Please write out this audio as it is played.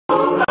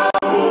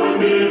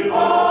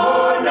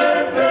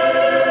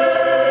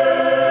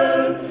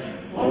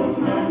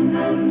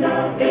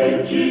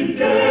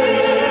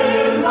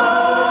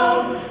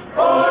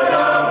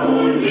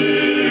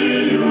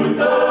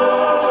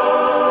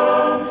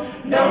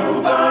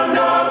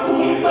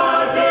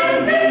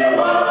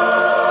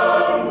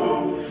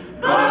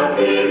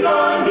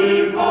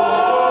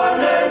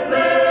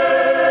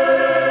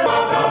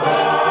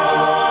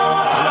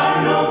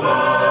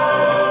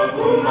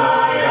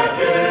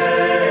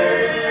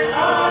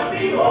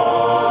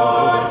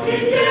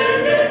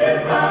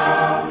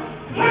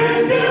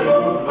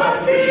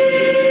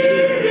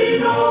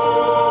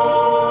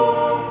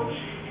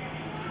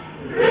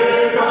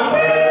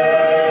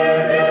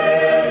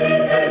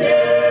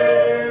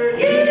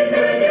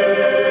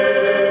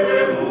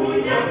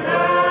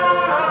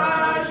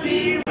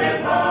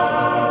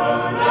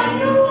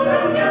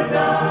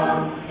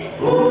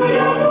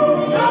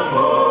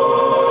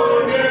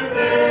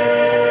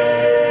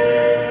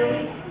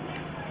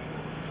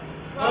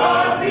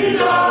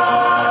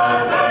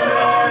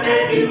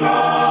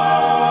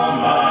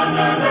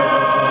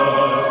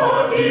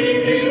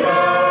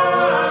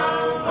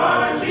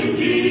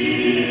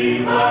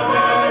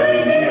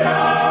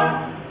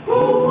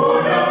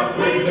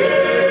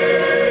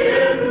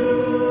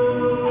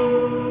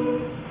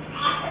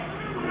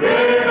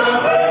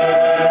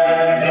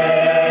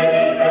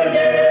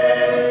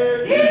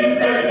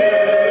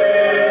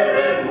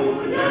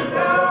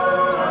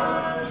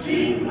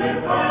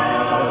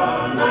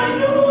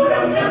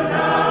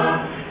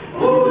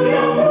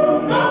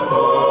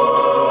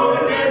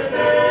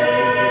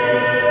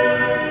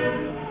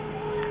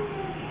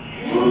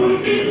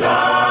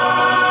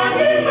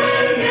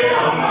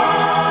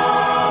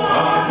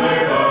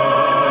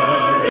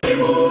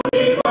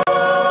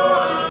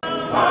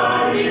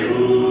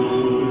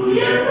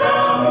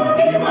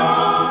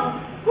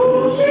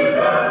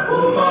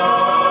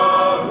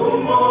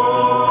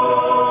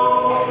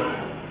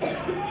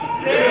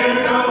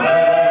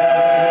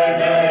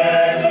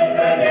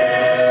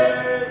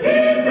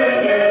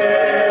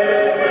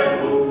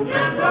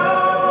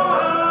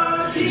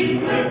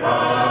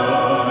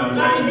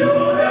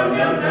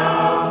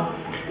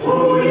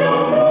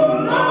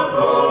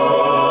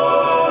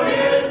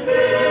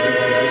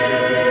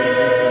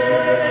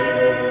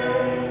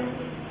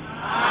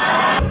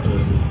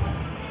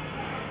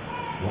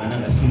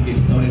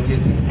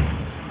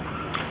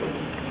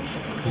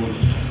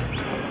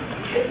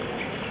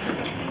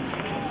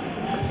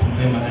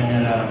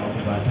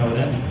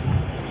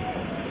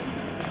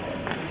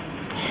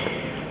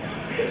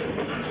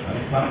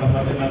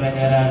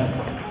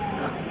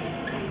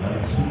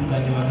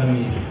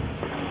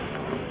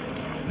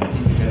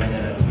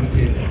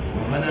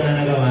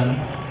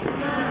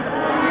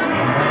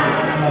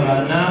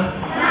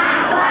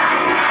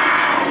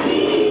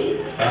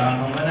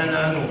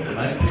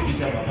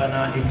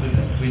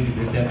Exodus 20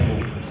 verse 12.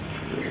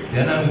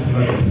 Jana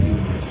msimakasivu.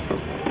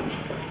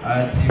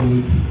 Ati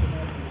uti.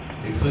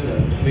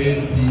 Exodus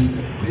 20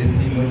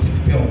 verse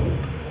 12.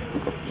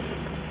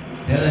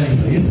 Jana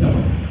nizo yesa.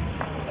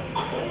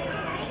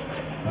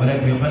 Wala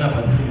kuyafana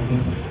patisi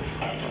kukunza.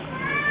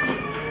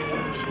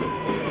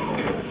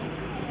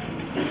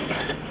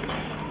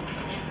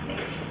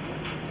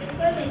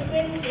 Exodus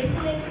 20 verse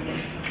 11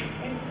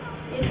 and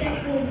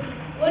verse 12.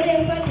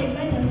 Whatever the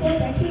matter so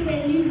that he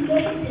may live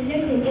long in the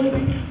land of God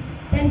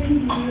that he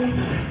will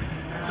live.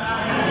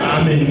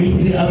 Amen. We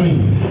say amen.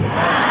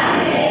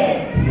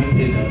 Amen.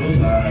 Timotenda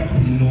dosa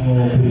tino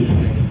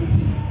kuifuna kuti.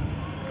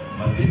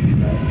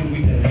 Mabisisa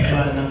nechikuita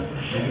neswana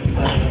nekuti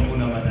basa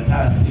kuna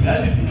matatasi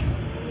aditi.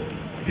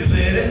 Ndizo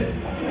ere?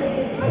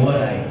 All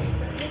right.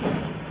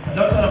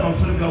 Ndakutaura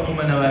pamusoro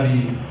pevakomana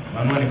vaviri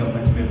vanowanika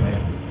mukati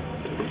meBhayibheri.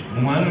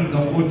 Mumwe anowanika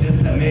muOld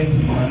Testament,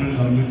 mumwe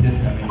anowanika muNew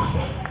Testament.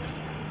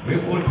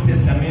 WeOld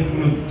Testament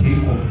unonzi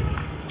Jacob,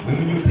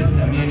 wemuNew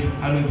Testament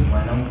anonzi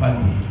mwana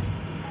mupanduki.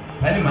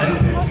 Pane mhari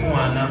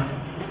dzatimwana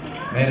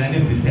maererano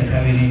nevhesi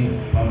yataverenga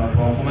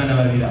pavakomana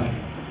vaviri ava.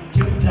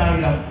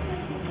 Chekutanga,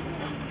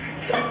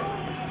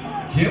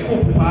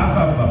 Jacob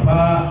paakabva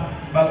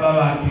pababa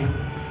vake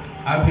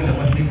akuenda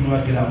kwasekuru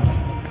vake Labhani,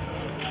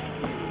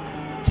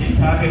 chii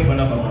chaakaitwa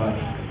nababa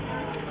vake?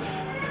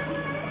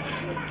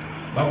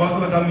 Baba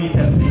vake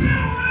vakamuita sei?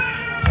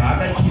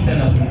 Zvaakachita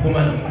nazvo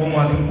mukoma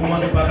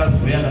wake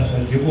paakazouya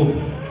akasvika Jacob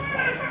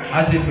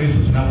ateitwa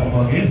izvozvo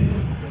nababa vake. Yes,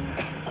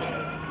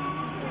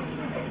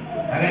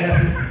 akaenda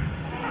sei?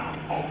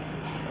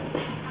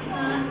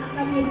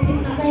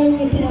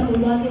 Akanyepera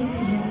baba wake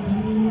kuti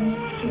zvakudini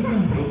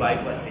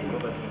ndobaitwa sei?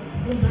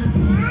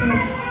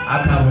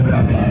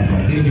 Akaropafadzwa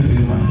thank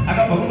very much.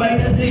 Akabva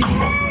kubaita sei?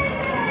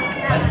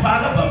 But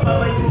paakabva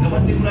pamaitisa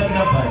kwasekuru vake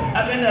Labhani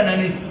akaenda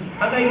nani?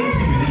 Akaine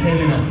chimhiri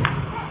chaive nacho,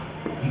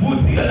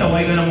 mbudzi kana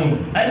hwai kana munhu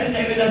aine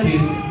chaive nacho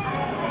here,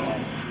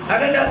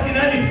 akaenda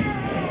asina nditi.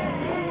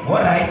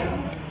 Alright,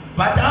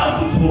 but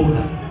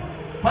aakudzoka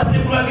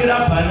kwasekuru vake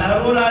Labhani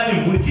arora ane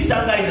mhuri, chii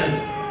chaanga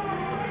ainacho?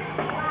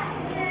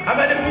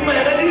 Akati pfuma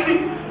yakadini?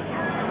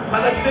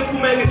 Pakati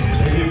pepfuma yake zvinhu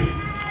zvaivepo.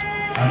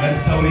 Akati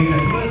taurika,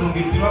 tinoratidza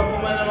kunge tiri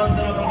vakomana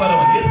vasikana vakangwara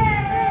magesi.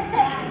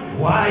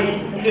 Why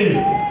A?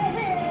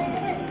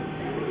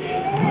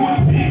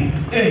 Rooting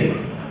A.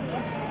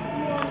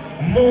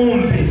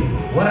 Mombe.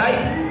 What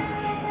right?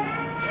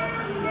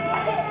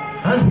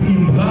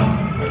 Anzimba.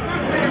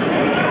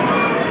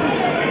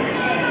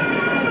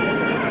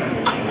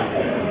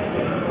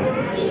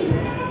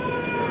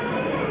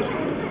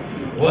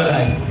 What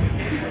right?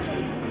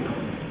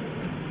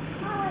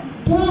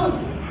 Dog.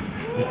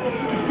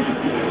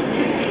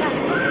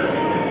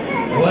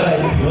 What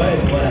right?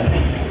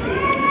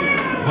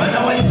 Mwana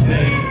wa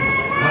Israeli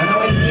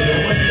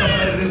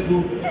wasikafarire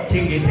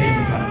kuchengeta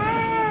imba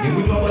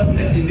nekuti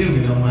wasingatenderwi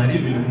naMwari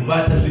ibini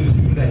kubata zvinhu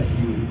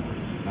zvisingadyiwi.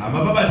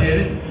 Mapabata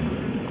here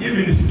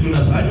ibini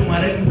zvituna zvacho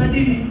Mwari ati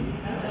musadini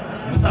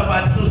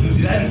musabati so zvinhu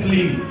zviri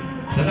unclean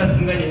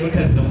zvakasinganyanya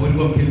kutarisa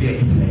kuonekwa mukembe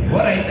yaIsraeri.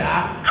 Alright,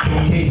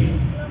 okay.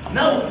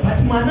 Now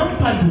but mwana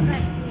mupanduki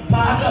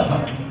paakabva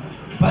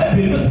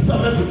Bhaibheri inodzidzisa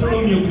muna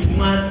Deuteronomy kuti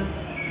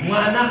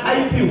mwana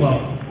aipiwa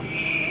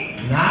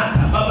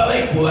nhaka, baba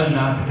vaigova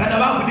nhaka kana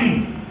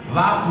vakudini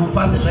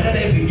vakufa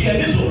sezvakaita Ezekiya.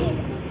 Ndizvo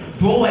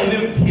ndo waive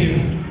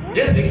mutemo.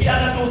 Ezekiya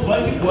akatoudzwa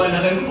kuti gova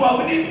nhaka nekuti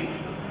wakudini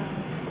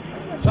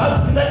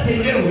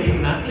zvazisingatenderwi kuti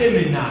munhu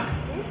akleme nhaka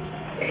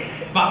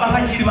baba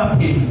vachiri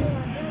vapenyu.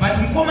 But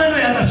mukomana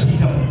uyu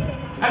akazviita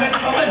akati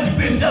baba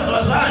ndipe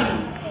zvichazova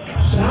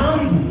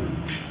zvangu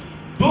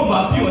ndobva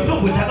apiwa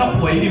tobvoti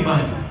akapuwa iri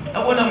mari.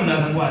 Akuona munhu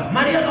akangwara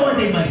mari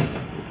yakawanda imari.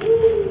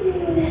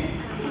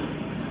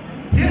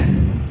 Yes.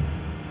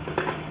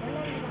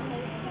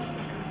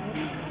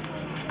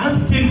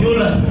 That's $10.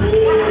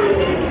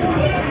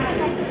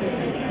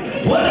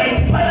 What I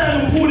pana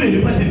mkure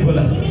ni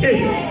 $10.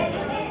 Hey.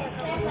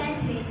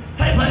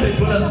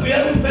 $500. We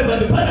are not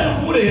 $500. Pana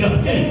mkure hela.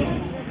 Hey.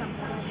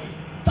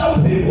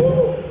 1,000.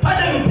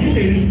 Pana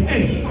mpiteri.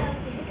 Hey.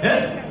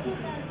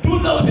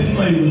 2,000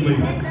 my.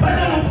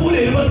 Pana mkure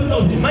hela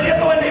 2,000. Mali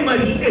yakawanda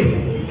imali. Hey.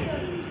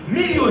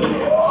 Million.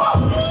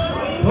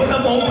 Dona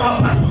mwa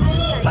pass.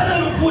 Pana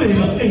mkure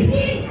hela. Hey.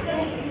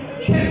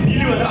 10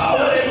 billion.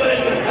 Whatever.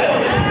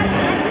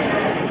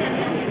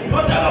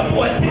 Tota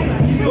akapuwa 10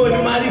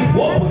 billion mari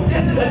hopo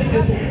tese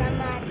ngachiteso.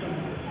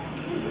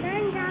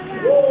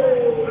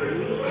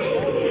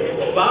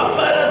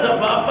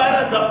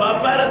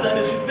 Vaparadza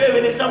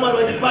nezvifeve neshamwari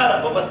vachipara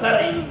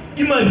kwakasara iyi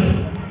imari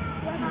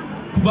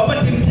kubva pa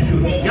 10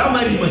 billion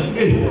yamari imari.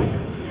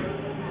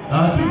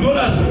 $2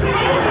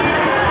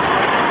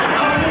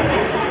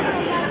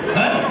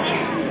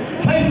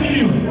 5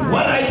 million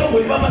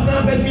waraitongoni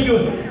papasara 5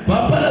 million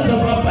vaparadza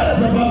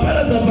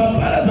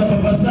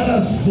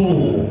papasara so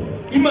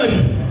imari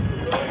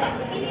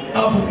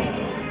apo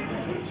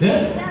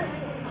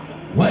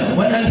 100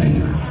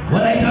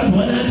 waraitazi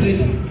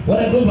 100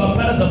 waraitobva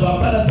paradza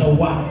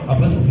wa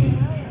apasi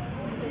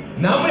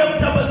nhamo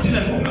yekutamba tsvina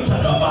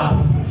ndokunotsvaga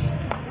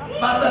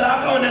basa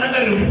raakaona ranga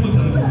riri kufudza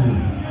nguruve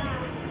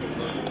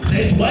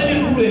zvaitwa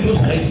nenguruve ndo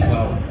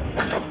zvaiitwawo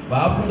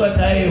vaafunga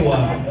taewa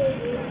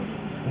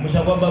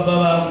kumusha kwababa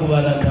vangu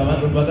varanda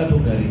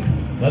vakatogarika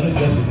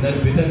vanodya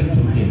zvirinani beta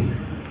nditsokeni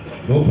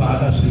ndopa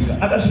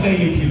akasvika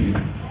ine chimbi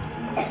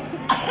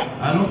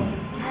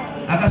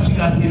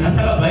akasvika asina asi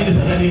akabva aine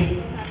zvakadini.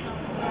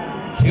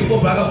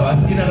 Jacob akabva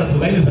asina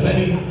akadzoka aine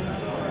zvakadini.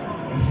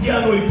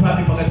 Musiyano uri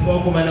papi pakati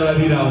pavakomana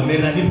vaviri avo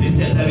maererano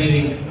nevhesi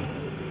yataverenga.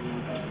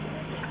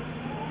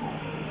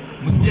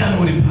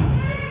 Musiyano uri papi?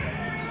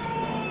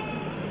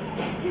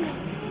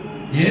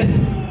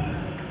 Yes.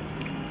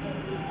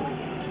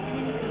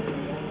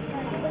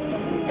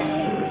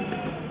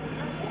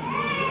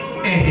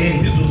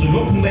 Ndizvo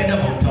zvinopfungaenda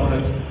pakutaura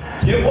kuti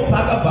Jacob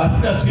akabva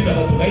asina zvinhu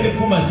akadzoka aine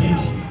pfuma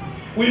zhinji.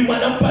 Uyu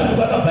mwana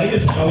mupanduka akabva aine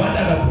zvakawanda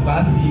akadzoka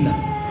asina.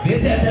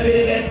 Vhesi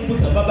yataverenga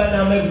yatikudza baba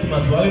namai kuti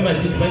mazuva ave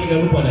mazhinji manyika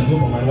anokuwana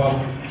Jehovha Mwari wako.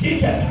 Chii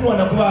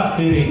chatinowana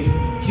kuvabereki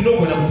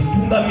chinogona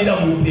kutitungamira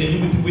muupenyu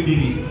kuti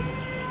budirire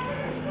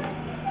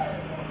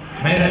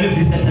maererano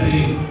nevhesi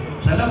yataverenga.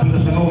 Zvakabvunza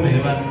zvakaomere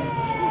vanhu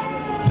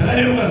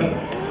zvakareruka.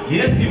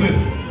 Yes iwe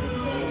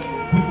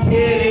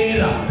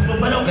kuteerera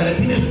tinofanira kugara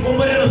tine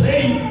zvikomborero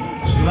zvei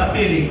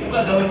zvevabereki.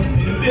 Ukagara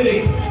uchidzine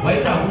mubereki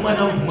waita hangu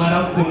mwana wangu Mwari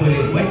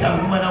akukomborere, waita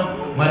hangu mwana wangu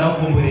Mwari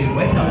akukomborere,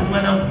 waita hangu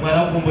mwana wangu Mwari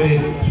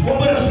akukomborere.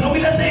 Zvikomborero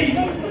zvinokuita sei?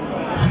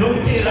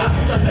 Zvinokuteerera. Asi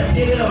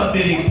ukasateerera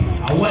vabereki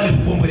hauwani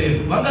zvikomborero.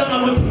 Vangano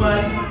vanoti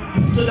Mwari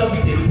isi toda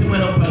kuita ini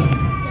semwana mupanduki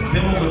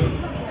sezemokoti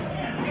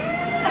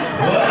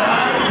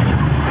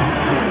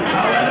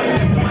havana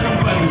kuti semwana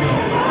mupanduki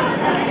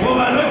ko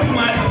vanoti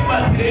Mwari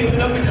tibatsirei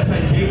toda kuita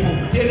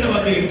saJacob teerera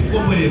vabereki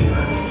tikomborero.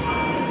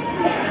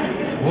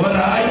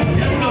 Alright,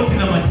 ndianoda kuti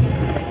namati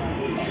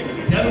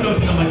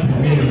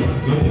wewe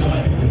yoti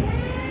namati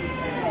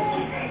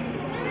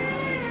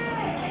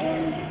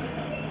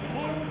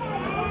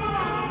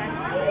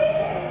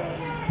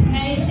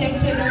naishe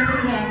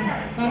mchedomurami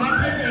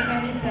vakacheteka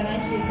nezita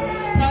raJesu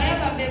tauya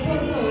pambepo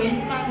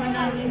sohwenyu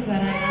mangwana nezva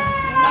ranhasi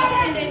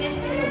akutendai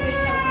nechimwe chokwei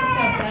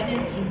chakuitika zane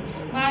zuva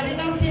Mwari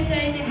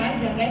nakutendai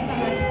nemhanzi yangai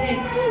pakati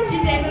pedu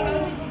chiitai baba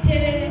kuti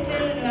titeerere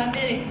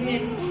vabereki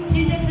vedu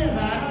tiite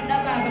sezvavanoda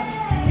baba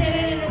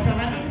titeerere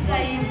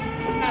nezvavanotirayira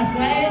kuti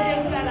mazuva edu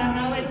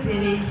ekurarama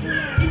awedzere ichi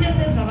tiite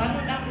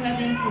sezvavanoda nguva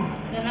nengu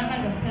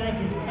ndanamata kutara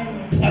Jesu.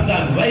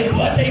 Sangano vaiti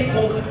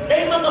vataikoka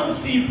dai manga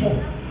musipo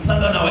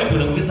sangano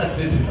haigona kuve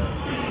successful.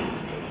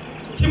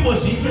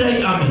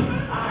 Chimbozviitirai amen.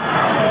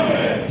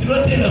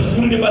 Tinotenda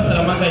zvikuru nebasa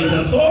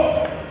ramakaita. So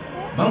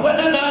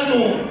mangwanani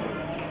ano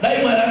dai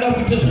Mwari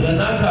angakuite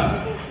zvakanaka,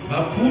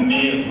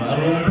 vapfumi,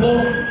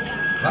 varombo,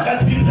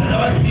 vakadzidza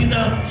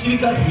navasina,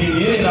 chirikadzi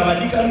nenherera,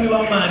 vadikanwi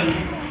vaMwari,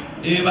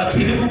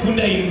 vatsvene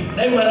kukunda ini,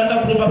 dai Mwari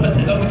angakuropafadza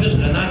angakuite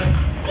zvakanaka.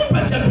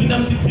 Patichapinda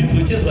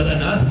muchidzidzo chezwa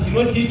nanhasi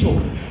chinoti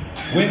icho,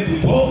 when the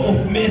door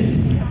of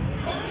mercy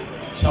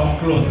shall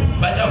close,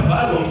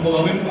 pachavharwa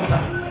mukova wemutsa,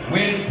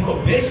 when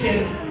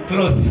probation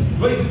closes.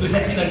 Ndoidzidzo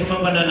chatinacho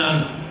mangwanani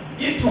ano.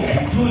 It will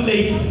be too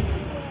late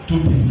to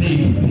be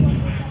saved.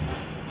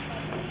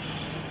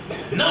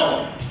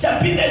 Now,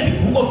 tichapinda in the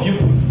book of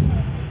Hebrews.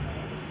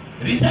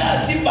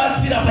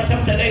 Richatibatsira pa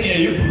chapter 9 ya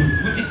Hebrews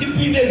kuti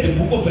tipinde in the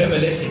book of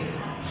Revelation.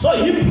 So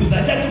Hebrews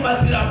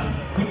achatibatsira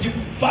kuti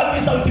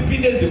fambisa kuti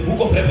tipinde in the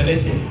book of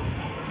Revelation.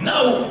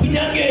 Now,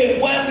 kunyange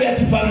wangu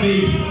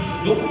yatifambei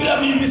ndokumbira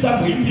muimbisa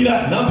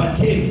muimbira number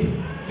 10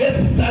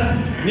 first stance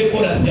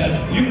nechorus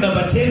yacho. Hymn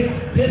number 10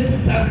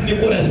 first stance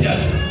nechorus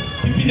yacho.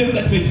 Tipinde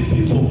mukati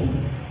mechidzidzo.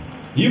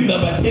 Hymn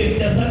number 10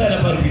 chasangana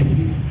parwisi.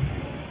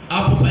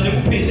 Apo pane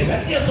kupenda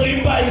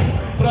katinyasoimbai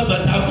kuratidza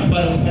kuti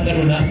takufara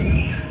musangano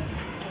nhasi.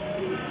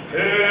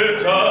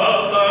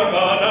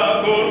 Echasangana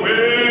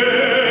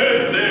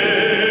kurwese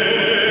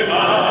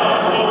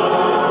apo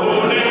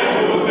kune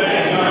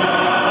kupenga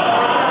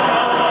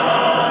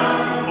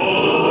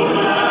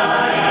ona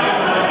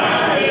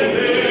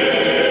yakanaesesa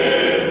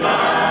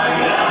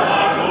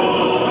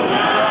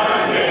yavakona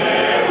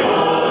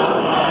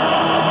Jehova one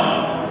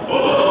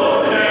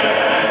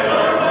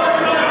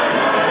tosangana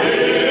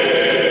iyo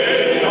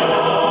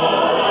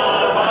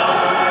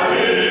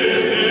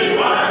pakwisi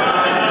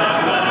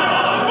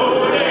kwakanaka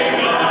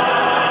kudenga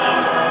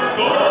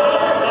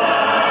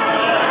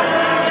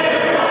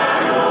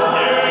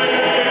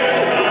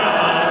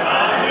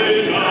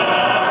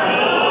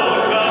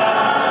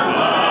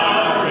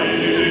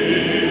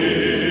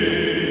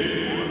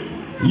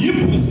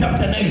Hebrews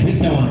chapter 9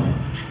 verse 1.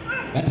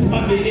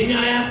 Ngatifambe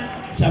nenyaya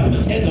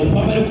chaedza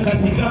kufamba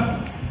nekukasika.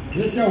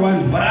 Verse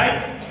 1.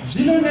 Right?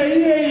 Zvino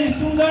neiye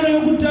sungano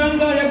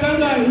yokutanga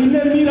yakanga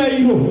ine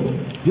mirayiro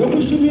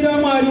yokushumira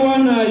Mwari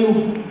wanayo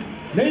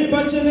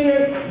neipachene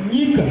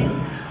nyika.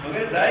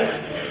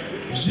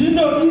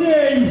 Zvino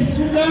iye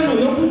sungano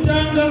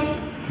yokutanga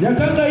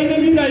yakanga ine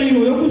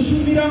mirayiro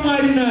yokushumira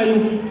Mwari nayo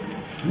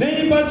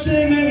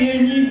neipachene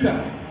yenyika.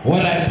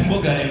 Alright,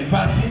 mbogara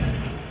pasi.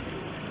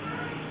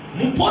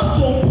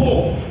 Apostle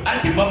Paul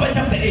achibva pa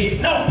chapter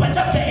 8. Now pa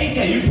chapter 8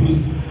 ya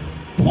Hebrews,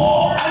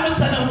 Paul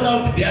anotsanangura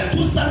kuti there are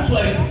two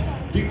sanctuaries,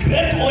 the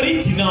great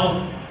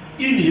original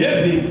in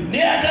heaven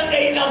neyakanga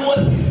ina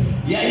Moses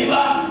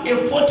yaiva a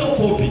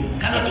photocopy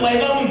kana kuti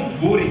waiva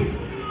mumvuri.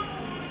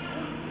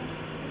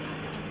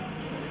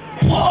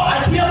 Paul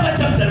achiuya pa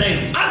chapter 9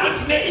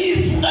 anoti neii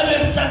sungano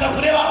yekutanga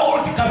kureva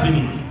old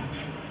covenant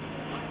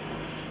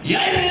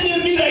yaive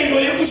nemirayiro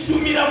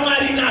yekushumira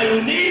Mwari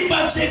nayo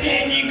neimba tsvene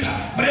yenyika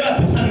kureva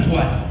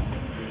dzesanctuary.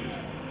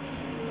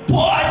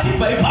 Paul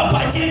achibva ipapo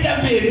achienda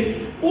mberi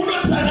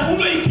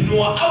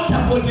unoignora outer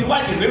body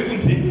wacho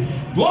rwekunze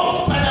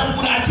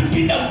ndokutsanangura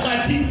achipinda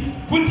mukati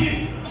kuti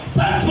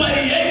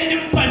sanctuary yaive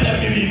nemipanda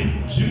miviri,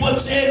 nzvimbo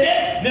tsvene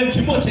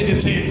nenzvimbo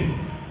tsvene-tsvene.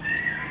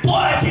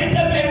 Paul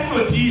achienda mberi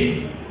unotiye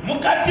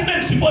mukati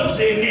menzvimbo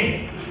tsvene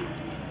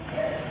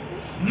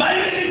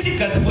maive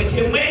nechigadziko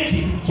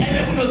chemwenje chaive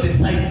kunonzi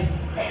site,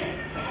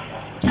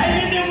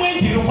 chaive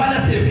nemwenje inokwana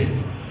 7.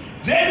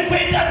 Then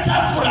kwoita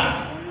tafura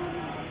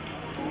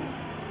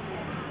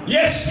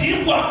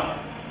yezvingwa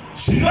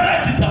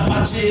zvinoratidza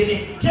patsvene,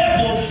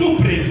 table of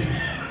shewbread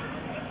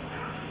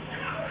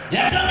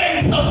yakanga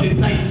iri southern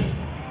side.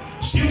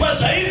 Zvingwa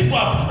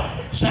zvaiswa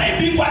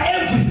zvaibikwa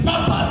every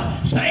Sabbath,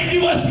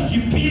 zvaidiwa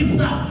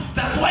zvichipisa.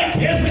 That's why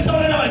Jesu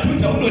itaura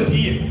navaJudha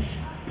unotiye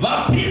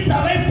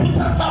vaprista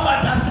vaiputsa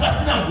Sabbath asi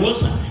vasina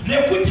mhosva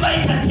nekuti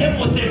vaita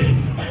temple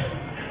service.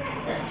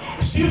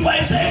 Zvingwa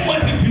izvi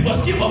zvaicontributwa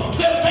zvichibva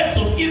ku12 tribes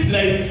of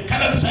Israel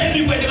kana kuti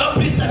zvaibikwa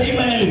nevaprista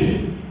veimba yaLevi.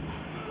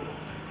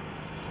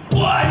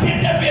 Paul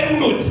achienda mberi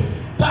unoti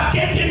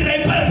paketeni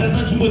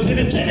raiparadzanisa nzvimbo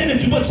tsvene-tsvene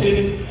nenzvimbo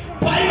tsvene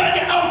paiva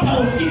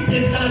nealtar of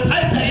incense kana kuti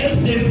altare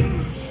yerusenzi.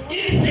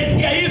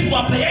 Incense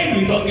yaiswa pa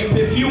yainhwirwa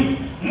ngeperfume.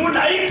 Munhu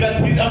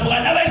aigadzirira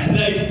mwana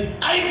vaIsraeri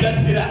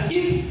aigadzira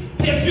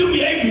perfume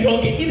yainhwirwa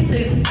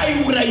ngeincense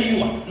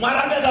aiurayiwa. Mwari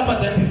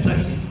akakapadza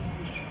instruction.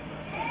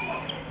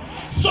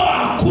 So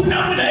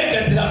hakuna munhu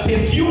aigadzira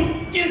perfume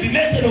in the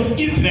nation of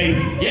Israel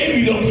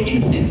yainhwirwa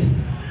ngeincense.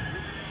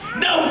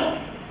 Now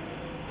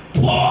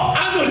Paul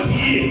anoti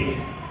iye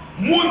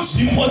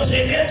munzvimbo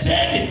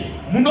tsvene-tsvene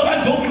munova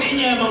ndo mune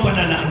nyaya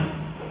mangwananano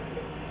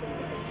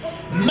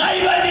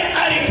maiva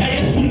neareka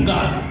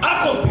yesungano,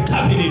 ark of the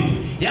covenant,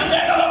 yanga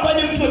yakavakwa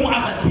nemuti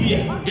wemuAkasiya,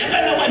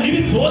 yakanamwa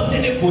ndivi dzose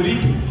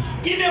negoridhe,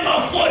 ine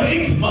ma4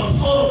 rings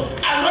pamusoro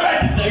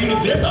anoratidza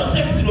universal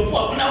service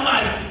inopiwa kuna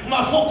Mwari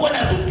kuma4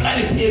 corners of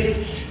planet Earth.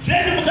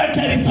 Then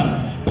mukatarisa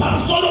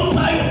pamusoro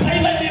payo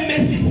paiva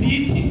nemesi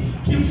city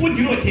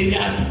chifundiro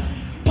chenyasha.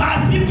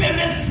 Pasi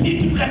pemesi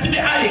city mukati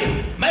meareka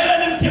maiva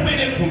nemutemo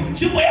inegumi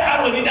nzvimbo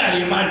yearoni neari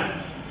yemani.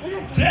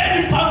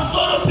 Then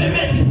pamusoro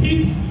pemesi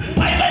city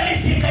paiva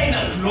neshekina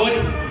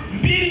glory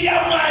mbiri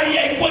yaMwari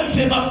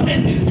yaikonfirma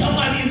presence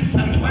yaMwari in the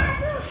sanctuary.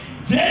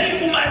 Then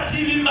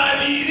kumativi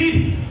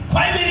maviri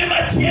kwaive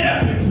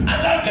nemacherubins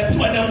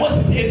akagadzirwa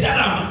naMozisi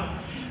endarama.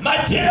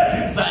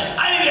 Macherubins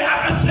aive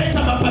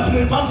akastretcha mapapiro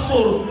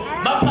epamusoro,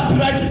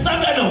 mapapiro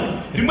achisangana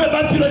rimwe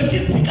bapiro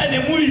richidzika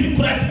nemuviri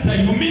kuratidza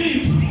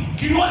humility,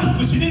 kirozi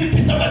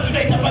kuzvininipisa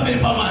kwadzinoita pamberi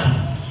paMwari.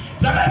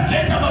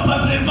 Dzakastretcha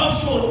mapapiro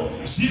epamusoro,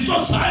 zviso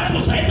zvacho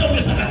zvaita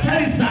kunge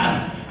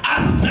zvakatarisana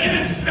asi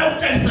dzaive dzisina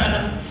kutarisana,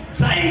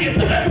 dzainge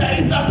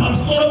dzakatarisa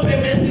pamusoro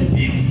pemesi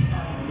city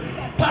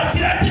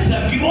pachiratidza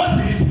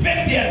kirozi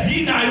respect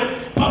yadziinayo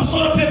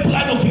pamusoro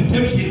peplan of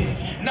redemption.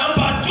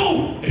 Number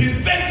 2,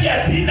 respect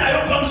yadziinayo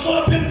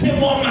pamusoro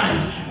pemutemo waMwari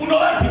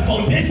unova the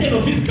foundation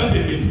of his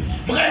government.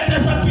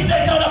 Mukatarisa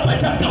Peter itaura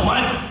pachapter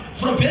 1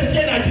 from verse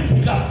 10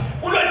 achidzika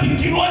unoti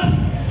kirozi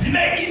dzine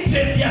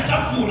interest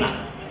yakakura,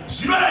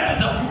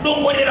 zvinoratidza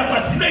kudongorera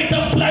kwadzinoita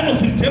plan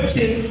of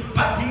redemption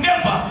but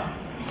never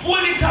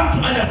fully come to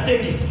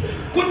understand it.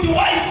 Kuti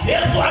why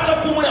Jesu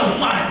akakumura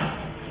Mwari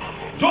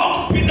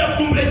ndokupinda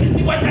mudumbu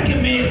rechisikwa chake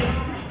Mary,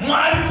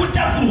 Mwari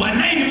kutakurwa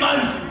 9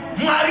 months,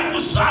 Mwari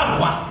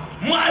kuzvarwa,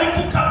 Mwari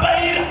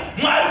kukabaira,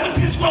 Mwari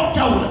kudzidziswa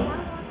kutaura.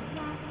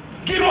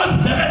 Kirozi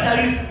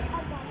dzakatarisa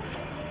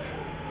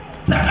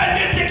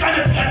dzakanetsekana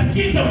dzikati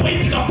chii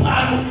chamboitika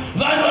pano,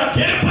 vanhu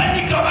vagere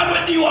panyika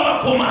vanodiwa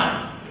vakomana.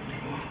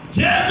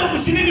 Jesu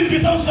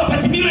kuzvininipisa kusvika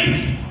pachimiro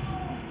ichi.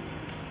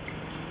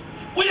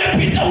 Uye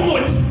Peter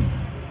unoti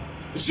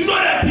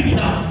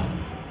zvinoratidza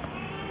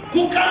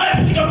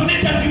kukanganisika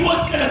kunoita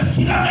kirozi kana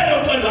tichirangarira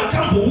kuti vanhu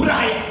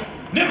vakambouraya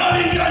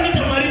nemavengira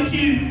anoita mari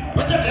chii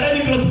vachagara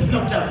nekirozi dzisina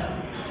kutadza.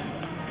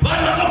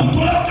 Vanhu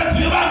vakambotora vakadzi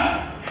vevanhu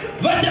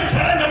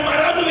vachagara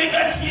naMwari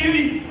anovenga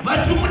chivi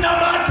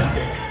vachimunamata.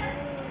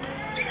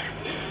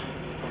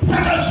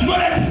 Saka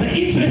zvinoratidza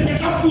interest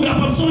yakakura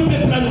pamusoro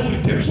peplan of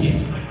redemption.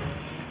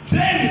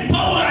 Then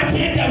Paul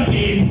achienda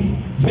mberi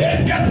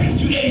verse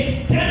 6 to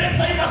 8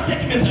 teresai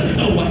mastatements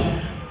anotaurwa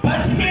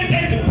patinoenda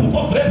in the book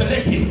of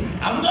Revelation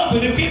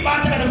hamungagone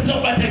kuibata kana musina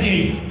kubata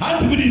nyaya.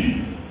 Hanzi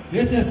kudini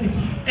verse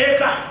 6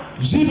 eka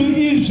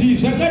zvinhu izvi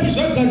zvakati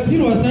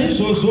zvagadzirwa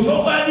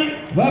saizvozvo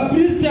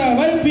vaprista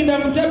vaipinda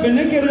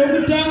mutabhenekeri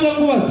yokutanga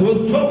nguva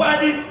dzose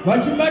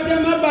vachibata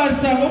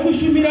mabasa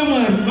okushumira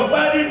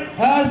Mwari.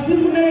 Asi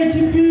muna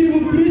yechipiri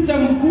muprista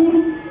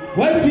mukuru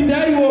waipinda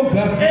ari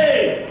woga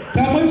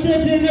kamwe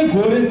chete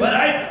negore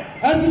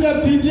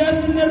asingapindi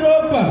asine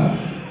ropa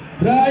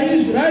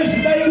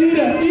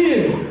raizvibayirira iye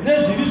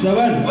nezvivi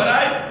zvavanhu.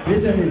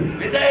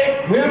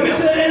 Mweya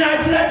Mutsvene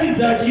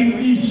achiratidza chinhu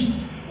ichi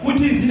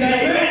kuti nzira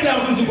inoenda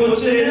kunzvimbo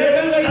tsvene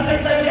yakanga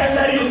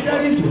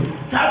isataridzwa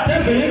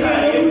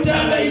tabhenekeri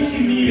yokutanga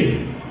ichimire.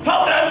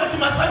 Pauro ari kuti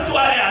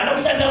masanctuary haana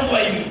kushanda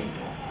nguva ino.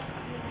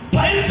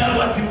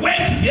 Paizarwa the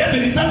work the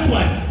heavenly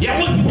sanctuary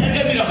yaMozisi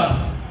yakamira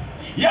basa,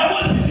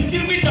 yaMozisi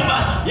ichiri kuita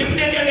basa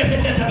yekudenga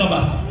ngesati yatanga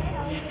basa.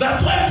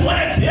 That's why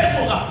tiona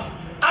Jesu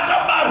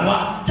akabarwa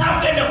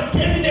takuenda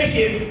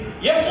kutermination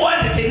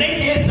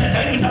ye490 years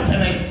nataini chapter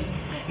 9.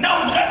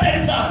 Now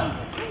mukatarisa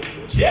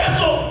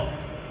Jesu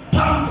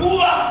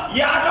panguva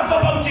yaakafa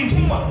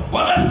pamuchinjikwa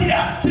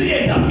wakasira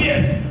 3.5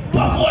 years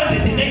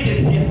pa490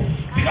 years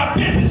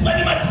dzikapedziswa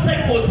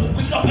nemadisciples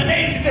kusvika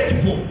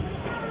pa1934.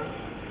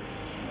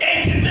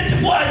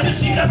 1834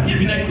 achisvika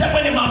Stephen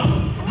achitangwa nemapo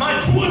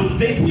maJews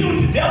they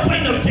sealed their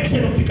final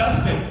rejection of the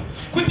gospel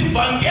kuti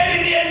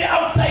vhangeri riende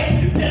outside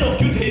the pale of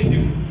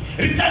Judaism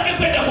ritange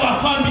kuenda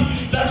kuvafambi.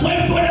 That's why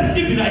tiona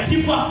Stephen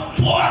achifa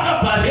Paul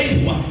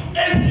akaparezwa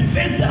as the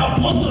first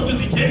apostle to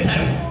the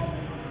Gentiles.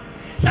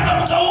 Saka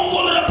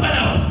mukaongorora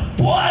panapo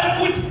Paul ari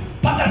kuti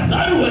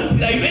pakazarurwa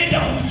nzira inoenda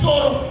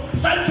kumusoro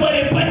sanctuary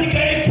yepanyika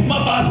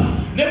yekumabasa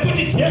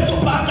nekuti Jesu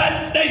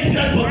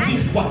paakadaidzira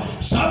ndokuchinjikwa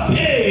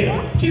zvapera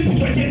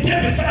chidzitwa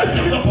chetembe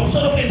chakadzarurwa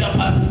pamusoro kuenda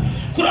pasi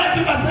kurati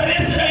basa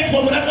rese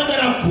raitwa murakanga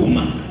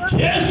raguma.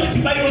 Jesu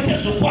chibayiro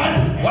chezvokwadi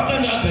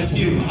wakanga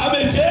agashirwa.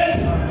 Amen church.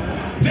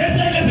 Verse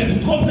 11 to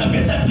 12 na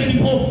verse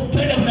 24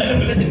 toenda kuna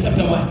Revelation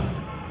chapter 1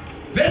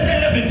 verse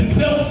 11 to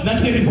 12 na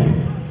 24.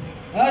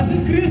 Asi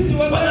Kristu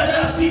wakati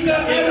asvika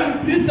ari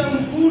muprista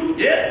mukuru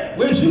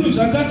wezvinhu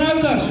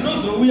zvakanaka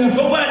zvinozouya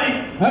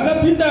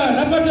akapinda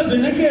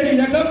napatabhenekeri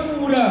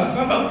yakapfuura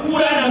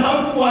pakakura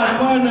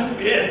napakukwana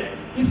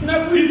isina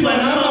kuitwa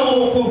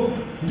namaoko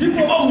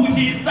ndipo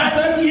kuti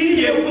isati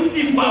iri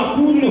yekusikwa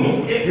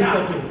kuno.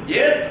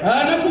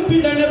 Haana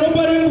kupinda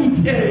neropa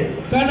rembudzi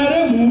kana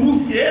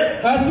remhuru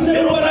asi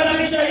neropa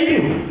rake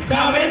chairo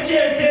kamwe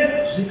chete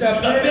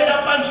zvikapera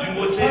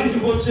panzvimbo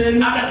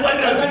tsvene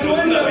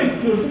akatiwanira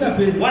kuti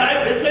rusingaperi.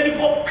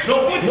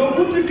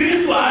 Nokuti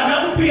Kristu haana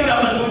kupinda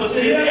panzvimbo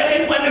tsvene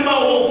yakaitwa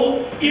nemaoko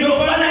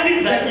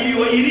inofananidza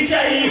iyo iri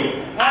chaiyo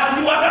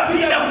asi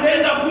wakapinda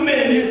kudenga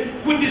kumene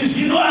kuti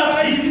zvino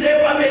asaise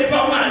pamberi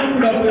paMwari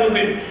kuda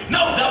kwemene.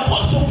 Now the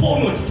apostle Paul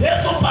noti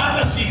Jesu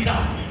paakasvika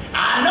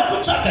haana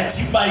kutsvaga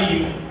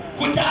chibayiro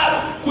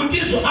kuti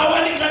izvo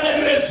awane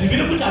kanganiro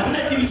zviviri kuti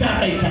hakuna chivi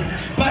chaakaita,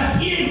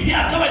 but iye ndiye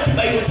akava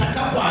chibayiro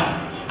chakakwana.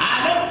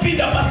 Haana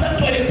kupinda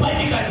pasanctuary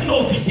panyika achino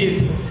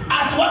officiate,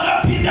 asi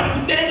wakapinda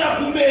kudenga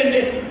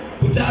kumene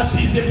kuti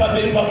azviise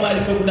pamberi paMwari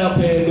pekuda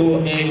kwedu.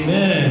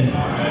 Amen.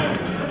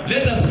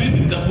 Let us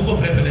visit the book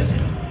of Revelation.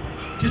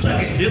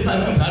 Titsvage Jesu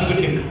anonzi ari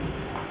kudenga.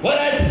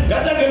 Alright,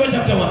 ngatange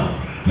chapter 1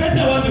 verse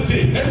 1 to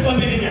 3.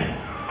 Ngatipambire nyaya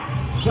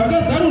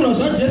zvakazarurwa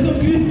zvaJesu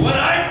Kristu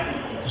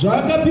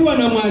zvaakapiwa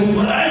naMwari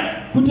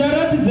kuti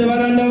aratidze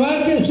varanda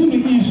vake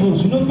zvinhu izvo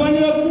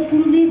zvinofanira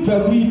kukurumidza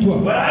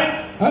kuitwa.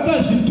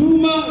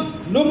 Akazvituma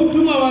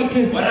nomutumwa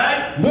wake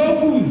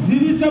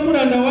ndokuzivisa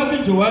muranda wake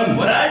Johani.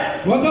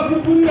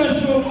 Wakapupurira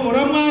shoko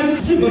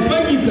raMwari chibva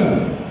panyika.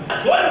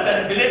 John the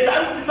Revelator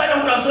anotitsana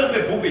muranzoni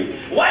pebhuku iyi.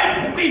 Why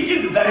bhuku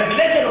ichinzi the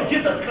revelation of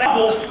Jesus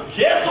Christ?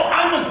 Jesu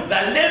anonzi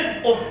the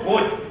Lamb of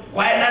God,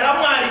 gwayana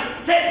raMwari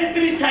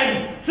 33 times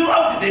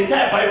throughout the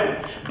entire Bible,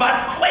 but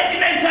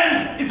 29 times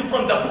is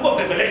from the book of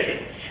Revelation.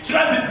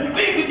 Zvikanzi bhuku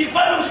iyi kuti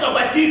ifanire kusvika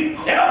kwatiri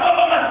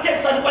yakafamba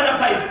masteps anokwana 5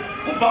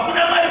 kubva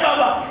kuna Mwari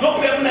Baba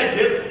ndokuuya kuna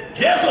Jesu.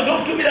 Jesu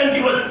ndokutumira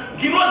ngirozi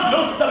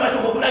ndokusvitsa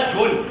mashoko kuna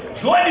John.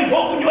 John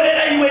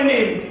ndokunyorera iwe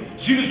neni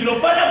zvinhu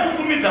zvinofanira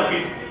kukurumidza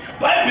kuitwa.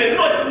 Bible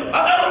rinoti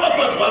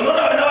akaropafadzwa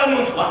vanorava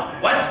navanonzwa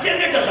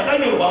vachichengeta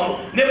zvakanyorwamo,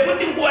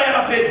 nekuti nguva yava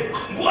pedyo.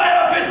 Nguva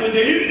yava pedyo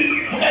ndeipi?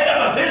 Mukaenda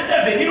pavhesi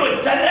 7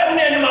 inoti tarirai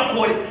kunea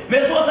nemakore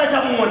meso ose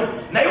achamuona,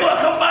 naivo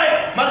vakabaya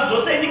mari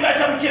dzose enyika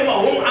achamuchema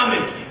home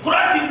amen.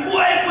 Kurati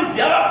nguva yekudzi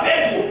yava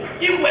pedyo,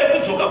 inguva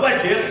yekudzoka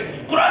kwaJesu.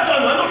 Kurati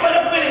vanhu vanofanira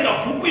kuverenga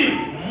bhuku iyi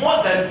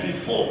more than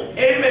before.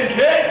 Amen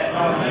church.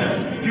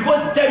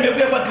 Because time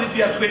yekuya kwaKristu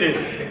yaswedera.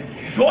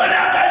 John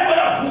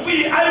akanyora bhuku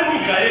iyi ari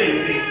murugare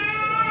here.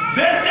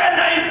 Verse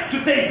 9 to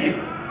 13.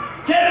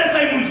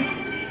 Teresa imuntu.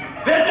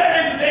 Verse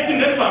 9 to 13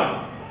 ndepam.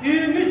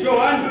 Ini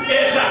Johani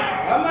Eka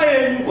hama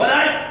yenyu.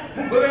 Alright.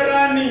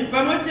 Mugoverani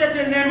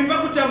pamwechete nemi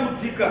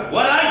pakutambudzika.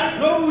 Alright.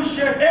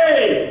 Noushe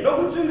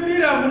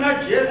nokutsungirira muna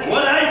Jesu.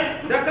 Alright.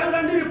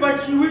 Ndakanga ndiri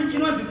pachiwi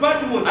chinonzi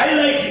Patmos. I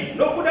like it.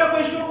 Nokuda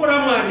kweshoko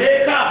raMwari.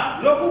 Eka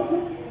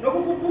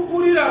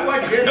nokukupupurira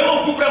kwaJesu.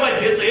 Nokupupurira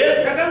kwaJesu, yes.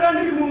 Ndakanga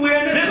ndiri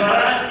mumwene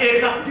zvaRashi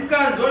eka.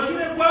 Ndikanzwa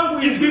shure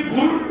kwangu inzwi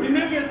guru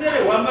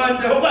rinengesere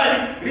hwamanda chokwadi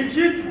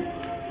richiti,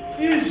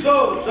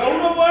 izvo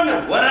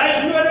zvaunoona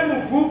zvinore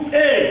mubhuku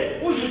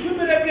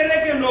uzvitumire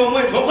kereke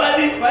nomwe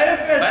chokwadi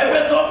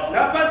paEfeso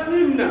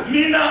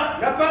napaSmina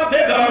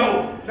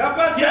napaPergamo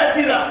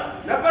napaTiatira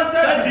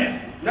napaSardis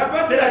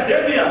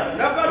napaFiladelfia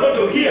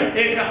napaRodokia.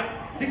 Eka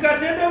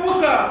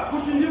ndikatendeuka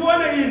kuti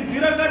ndione inzwi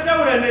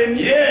rakataura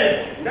neni.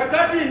 Yes.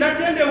 Ndakati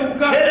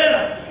ndatendeuka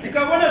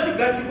ndikaona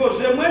zvigadziko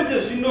zvemwenje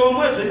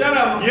zvinomwe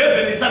zvendarama.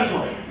 Heavenly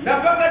sanctuary.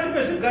 Napakati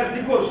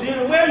pezvigadziko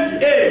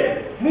zvemwenje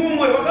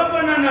mumwe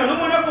wakafanana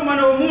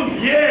nomwanakomana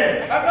womunhu.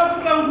 Yes.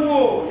 Akafuka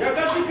nguo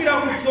yakasvikira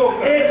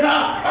kutsoka. Eka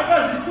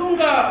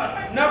akazvisunga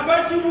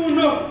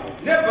napachiuno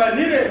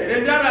nebhanire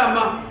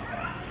rendarama.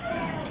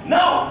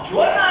 Now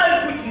John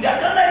ari kuti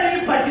ndakanga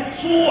ndiri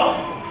pachitsuwa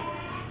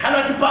kana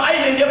kuti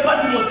paisland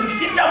yePatmos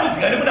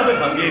ndichitambudzika nekuda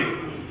kwevhangeri.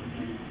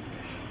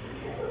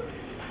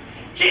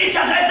 Chii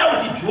chakaita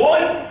kuti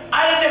John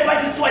aende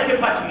pachitsuwa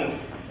chePatmos?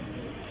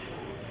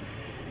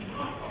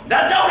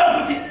 Ndataura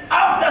kuti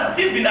after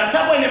Stephen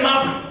atakwa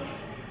nemapu,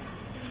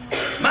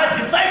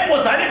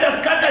 madisciples anoita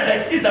scattered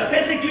achitiza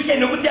persecution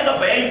nekuti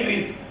yakabva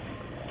yaincrease.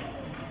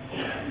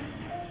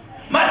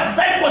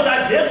 Madisciples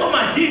aJesu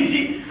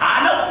mazhinji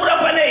haana kupfuura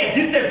pana AD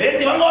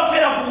 70 vanga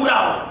vapera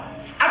kuurawa.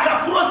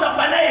 Akakurosa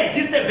pana AD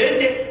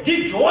 70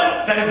 ndiJohn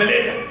the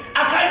Revelator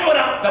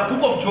akanyora the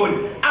book of John,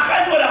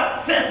 akanyora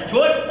 1st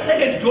John,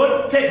 2nd John,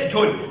 3rd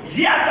John.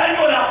 Ndiye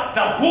akanyora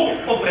the book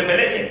of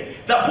Revelation.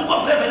 The book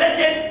of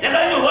Revelation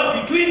yakanyorwa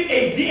between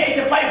AD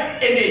 85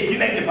 and AD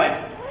 95.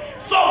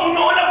 So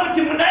munoona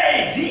kuti muna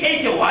AD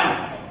 81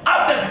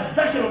 after the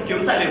destruction of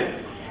Jerusalem,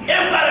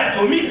 Emperor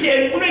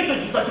Domitian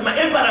unointroduce kuti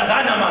maemperor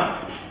ngaana matu.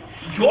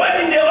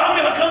 John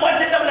nevamwe vakanga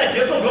vatenda muna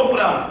Jesu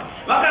ndokuramba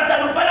vakati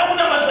anofanira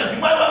kunamatwa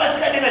ndiMwari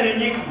vavasikadenga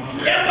nenyika.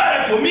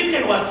 Emperor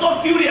Domitian was so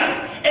furious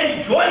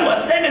and John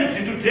was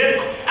sentenced to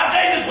death.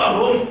 Akaendeswa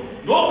Rome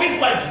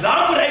ndokuiswa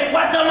dhiramu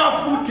raikwata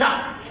mafuta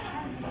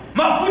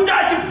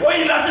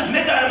achiboila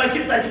sezvinoita kana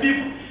machips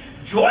achibikwa.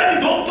 John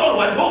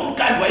ndokutorwa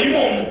ndokukandwa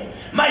imomo.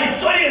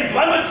 Mahistorians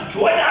vanoti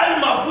John ari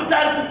mafuta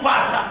ari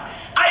kukwata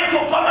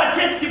aitopa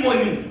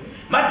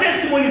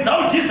matestimonies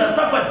how Jesus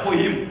suffered for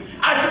him.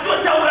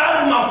 Achitotaura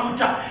ari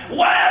mafuta.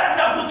 Why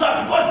asina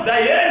kutsva? Because the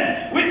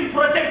hand which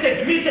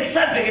protected Meshach,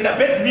 Shadrach and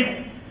Abednego,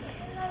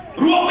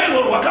 ruoko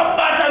irwo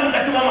rwakabata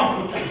mukati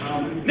mamafuta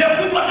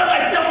nekuti vakanga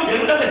vachitambudzwa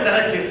nekuda kwezita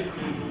raJesu.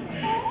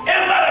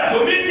 Emperor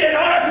Domitian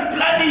aona kuti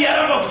plani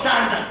yaramba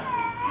kushanda,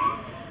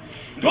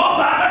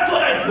 ndopa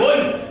akatora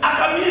John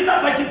akamisa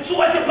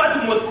pachitsuwa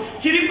chePatmos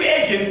chiri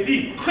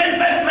kuagency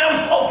 25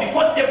 miles off the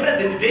coast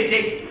yepresent day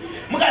take.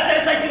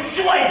 Mukatarisa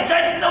chitsuwa ichi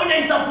chisina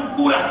kunyanyisa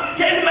kukura,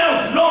 10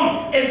 miles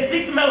long and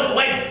 6 miles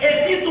wide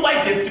at its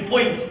widest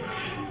point.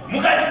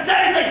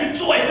 Mukachitarisa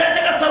chitsuwa ichi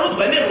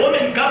chakasarudzwa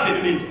neRoman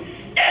government.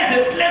 as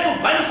a place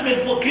of punishment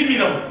for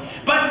criminals.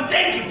 But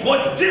thank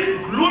God, this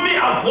gloomy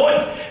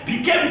abode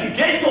became the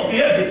gate of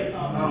heaven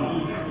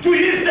to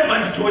his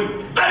servant John.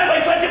 And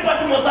by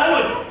Patmos,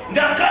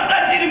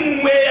 ndakanga ndiri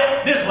mumweya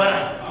nezuva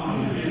rashi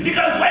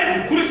ndikanzwa idzi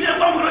kurushira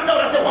kwangu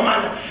rinotaura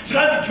sehwamanda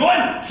zvikati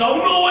John,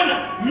 zvaunoona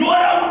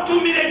nyora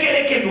utumire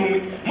kereke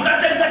nomwe.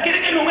 Mukatarisa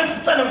kereke nomwe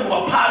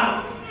dzikutsanangurwa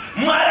pano,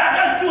 Mwari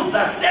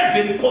akachuza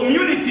 7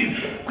 communities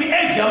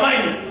kuAsia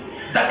Minor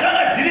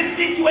dzakanga dziri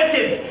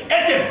situated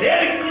at a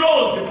very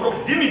close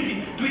proximity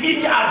to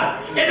each other.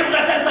 And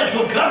mukatarisa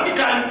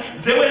geographically,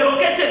 they were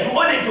located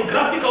on a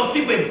geographical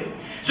sequence.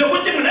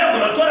 Zvekuti munhu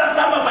aigona kutora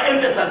tsamba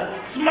paEphesus,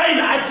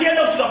 Smyrna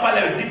achienda kusvika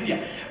paLaodicea.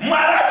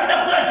 Mwari achida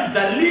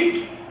kuratidza link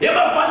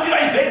yemafambiro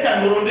aizoita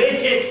nhoroondo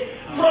yechechi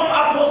from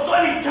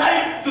apostolic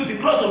time to the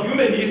close of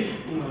human history.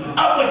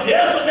 Apo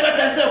Jesu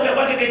takatarisira kuuya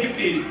kwake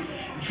kechipiri.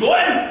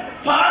 John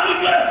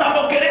paanonyora tsamba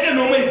kukereke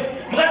nomwedzi,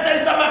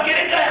 mukatarisa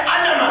makereke aya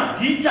ana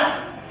mazita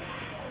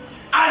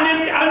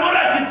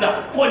anoratidza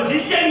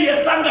condition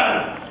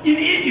yesangano in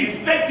each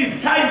respective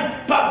time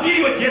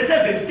paperiod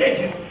ye7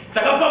 stages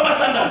dzakafamba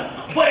sangano.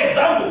 For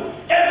example,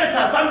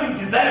 Ephesus something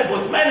desirable,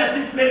 Smyrna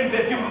smelling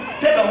perfume,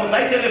 Pergamos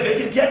high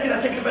elevation, Thyatira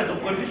sacrifice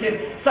of contrition,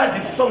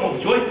 Sardis song of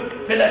joy,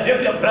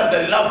 Philadelphia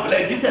brotherly love,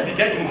 Laodicea the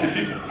judgment of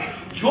the people.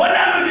 John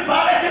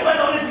anondipakatepa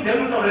tauneti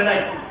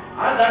ndenutauranaye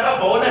hanzi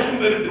akabvaona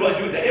shumberudzirwa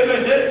Judha.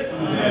 Evangelist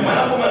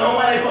mwanakomana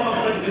wamwari aifamba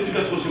pakati pezviga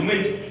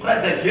zvimwenji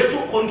kuratidza Jesu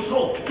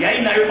control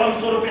yainayo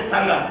pamusoro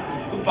pesangano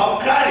kubva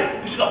kare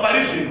kusvika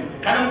pari zvino.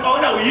 Kana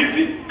mukaona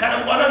uipi, kana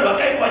mukaona vanhu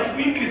vakaipa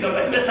vachikuinkiriza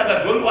mukati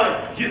mesangano, don't worry,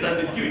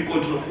 Jesus is still in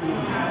control.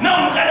 Now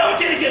mukada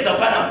kucherechedza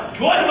panapa,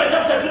 John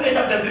chapter 2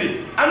 nechapter 3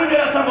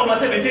 anonyora tsamba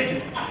ma7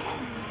 churches.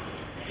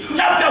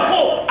 Chapter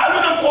 4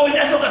 anona mukova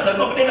wenyasha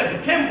ukazarwa kudenga the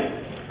temple,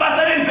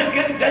 basa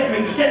reinvestigate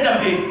judgment richaenda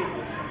mberi.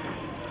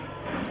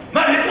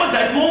 Marecords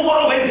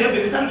achiongororwa in the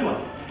heavenly sanctuary.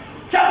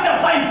 Chapter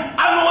 5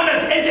 anoona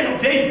the ancient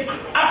of days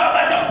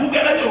akabata bhuku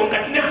yakanyorwa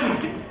mukati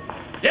nekunze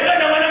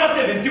yakanama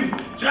nama7 seals.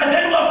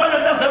 Zvakandani wafana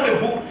kutazarure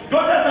bhuku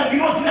ndotarisa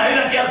ngirozi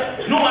nehierarchy yadzo,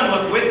 no one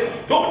was worthy.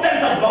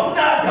 Ndokutarisa kubva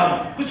kuna Adamu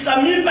kusvika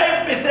mimba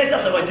yekupedzisira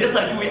ichazvarwa Jesu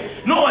achiuya,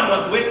 no one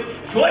was worthy.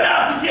 Jona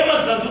akuchema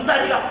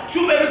zvikanzosatya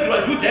shumba yerudzi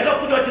rwaJudha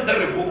yakakunda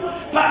vachizarure bhuku.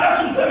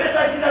 Paakasundza meso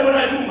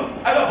achitarona shumba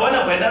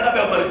akabvaona gwayana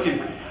rakapeva parutivi.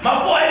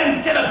 Ma4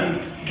 ndicherubhims,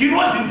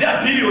 ngirozi ndeya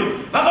billions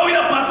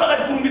vakawira pasi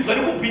vakati kurumbidzwa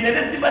nekubwinya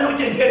nesimba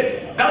neuchenjeri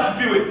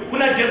ngazvipiwe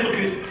kuna Jesu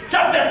Kristu.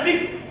 Chapter 6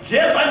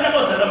 Jesu anotanga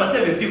kuzarura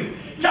ma7 seals.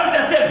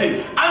 Chapter 7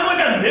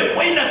 anoona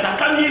mhepo ina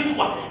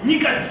dzakamiswa,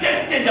 nyika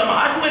dzichexchange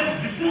mahashwords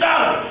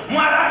dzisingarwe.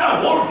 Mwari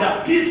akaholda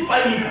peace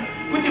panyika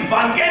kuti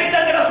vhangeri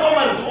tange raswa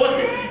marudzi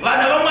ose,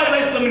 vana vaMwari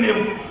vaiswe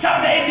munemu.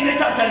 Chapter 8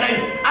 nechapter 9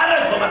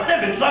 aradzwa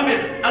ma7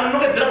 trumpets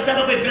anonongedzera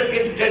kutanga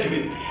kweinvestigative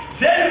judgment.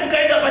 Then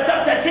mukaenda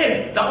pachapter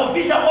 10, the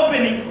official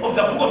opening of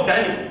the book of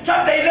Daniel.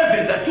 Chapter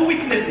 11, the 2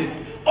 witnesses,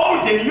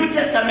 Old and New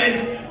Testament,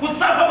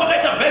 kusafa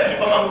kwakaita Bible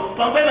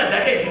panguva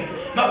yeMadark Ages,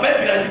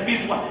 maBhayibheri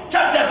achipiswa.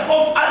 Chapter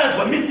 12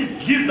 anonzwa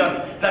Mrs. Jesus,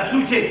 the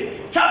true church.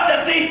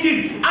 Chapter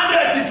 13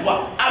 anoratidzwa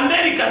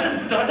America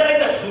sekudzidza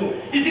vatakaita zuro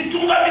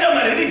ichitungamira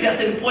ma-religious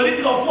and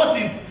political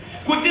forces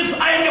kuti izvo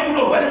aende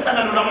kunorwa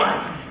nesangano raMwari.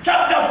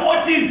 Chapter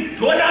 14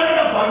 John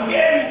anoona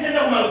vhangeri ichienda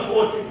kumarudzi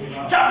ose.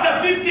 Chapter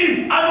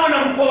 15 anoona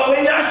mukova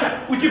wenyasha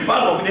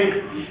uchivharwa kudenga.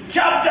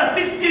 Chapter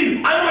 16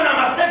 anoona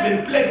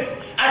ma7 plagues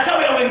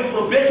achauya when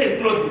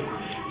probation closes.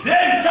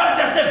 Then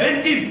chapter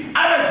 17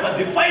 anonzwa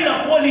the final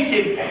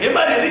coalition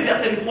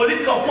yema-religious and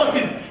political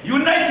forces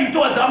uniting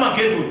towards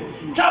Armageddon.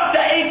 Chapter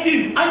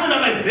 18 anoona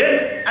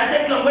ma-events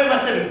achaitika nguva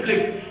yema7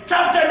 plagues.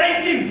 Chapter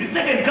 19 the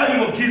second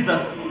coming of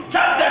Jesus.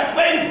 Chapter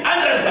 20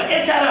 anonzwa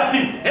HRP,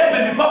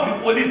 Heavenly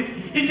Public Police,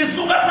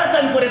 ichisunga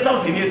Satan for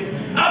 1,000 years.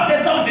 After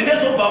 1,000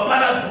 years of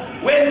paradise,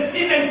 when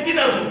sin and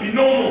sinners will be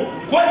no more,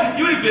 God's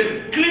universe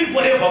clean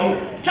forevermore.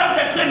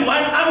 Chapter 21,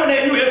 I'm on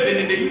a new heaven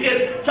and a new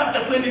earth.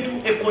 Chapter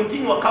 22, a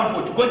continual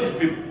comfort to God's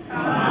people.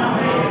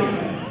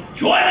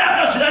 John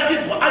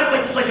akazviratidzwa ari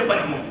pachiswa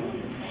chePatmos.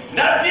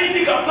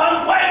 Ndatindika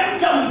panguva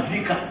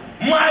yekutambudzika,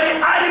 Mwari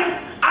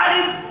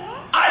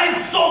ari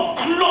so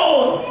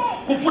close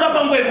kupfuura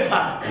panguva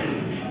yekufara.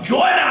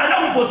 John haana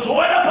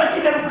kumbozoona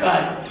pachine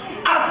rugare,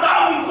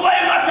 asi munguva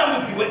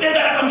yematambudziko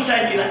denga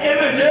rakamushanyira.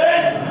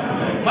 Evangelist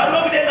Mwari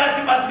wekudenga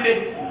atibatsire.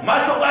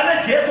 Mashoko ana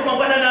Jesu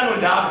mangwanani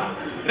anondapa.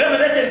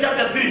 Revelation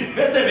chapter 3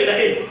 verse 7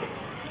 and 8.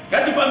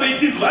 Ngatifambe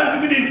itinzwa hanzi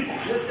kudini?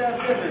 Verse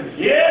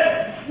 7. Yes.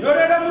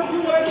 Nyorera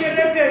mutumwa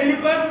wekereke iri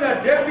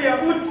paFiladelfia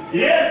uti.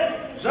 Yes.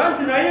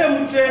 Zvanzi naiye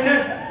mutsvene,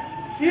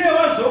 iye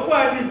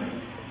wazvokwadi,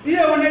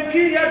 iye une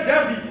kiyi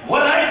yaDhavhidhi.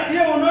 Alright.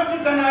 Iye unoti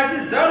kana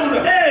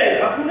achizarura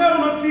hakuna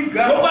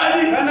unopfiga,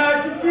 kana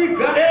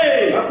achipfiga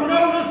hakuna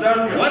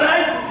unozarura.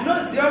 Alright.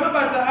 Ndinoziva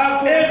mabasa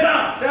ako.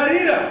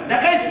 Tarira,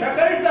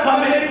 ndakaisa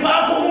pamberi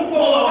pako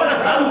mukova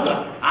wakazaruka,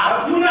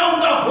 hakuna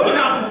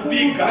ungagona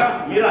kupfiga.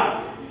 Mira,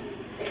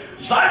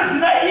 zvanzi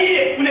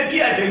naiye une kiyi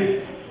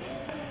yaDhavhidhi,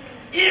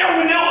 iye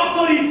une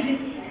authority,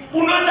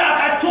 unoti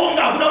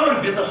akatonga hakuna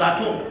unorivhesa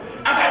zvatonga.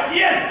 Akati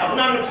yes,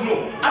 hakuna unoti no.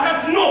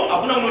 Akati no,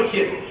 hakuna unoti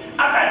yes.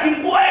 akati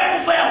nguva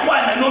yekufa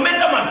yakwana,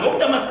 nometa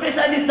madokta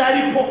maspecialist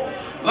aripo,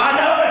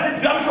 vana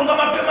vakadzidzira mushonga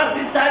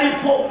mapharmacist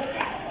aripo,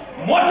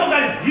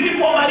 motokari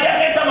dziripo, mari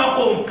yakaita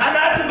makomo.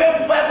 Kana ati nguva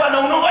yekufa yakwana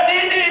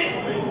unongodini?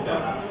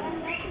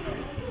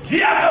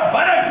 Ndiye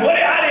akavhara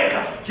dhore areka,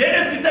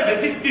 Genesis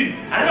 7:16,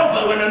 harina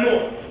kuvharwa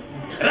naNoa,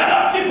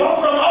 rakapigwa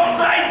from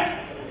outside.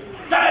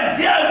 Saka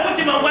ndiye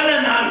kuti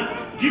mangwana nami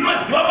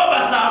ndinoziva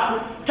mabasa ako,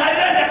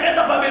 tarira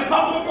ndakaisa pamberi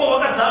pako mukova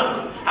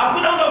wakazaruka,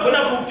 hakuna ungagona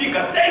kupika.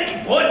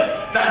 Thank God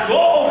the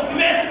door of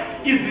mercy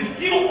is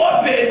still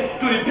open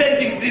to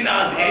repenting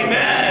sinners.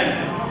 Amen.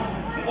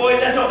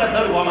 Ngoendasha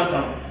wakazarurwa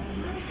matsango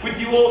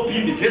kuti iwo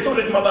upinde. Jesu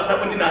unoti mabasa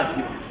ako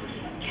ndinaziva.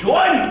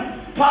 John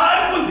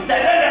paari kunzi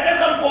tarira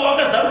ndakaisa mukova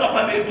wakazaruka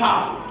pamberi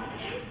pako,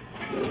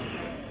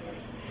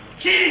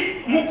 chi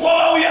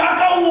mukova uyu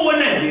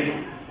akauona here?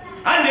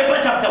 Hande pa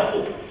chapter 4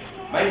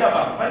 maita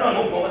basa pane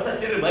vanobva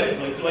vasateerera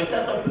mharidzo vaiti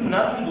vaitasa kuti munhu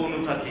ari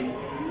kumbonotsvakei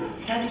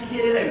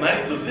tanditeererai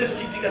mharidzo zvine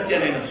zvichiitika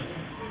siyana inazvo.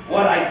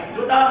 Alright,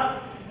 ndoda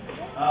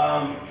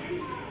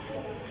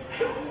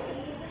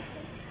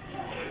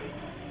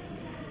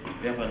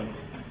uya pano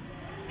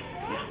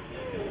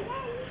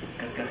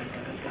kasika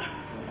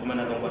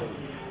komana kangwana.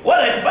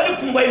 Alright, pane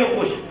pfungwa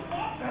inokosha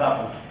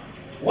rapo.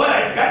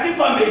 Alright,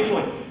 ngatifambei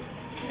toni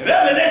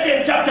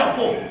Revelation chapter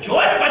 4,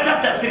 John pa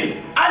chapter 3.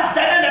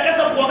 Anditana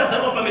ndakasa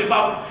kuwakazarwa pamberi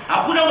pako,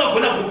 hakuna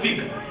ungagona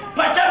kupika.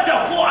 Pa chapter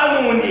 4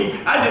 anoni,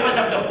 ande pa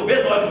chapter 4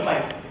 verse 1 to 5.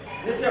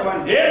 Verse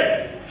 1. Yes.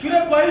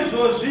 Shure kwa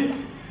izvozvi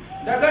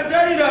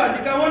ndakatarira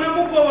ndikaona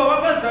mukova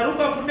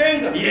wakazaruka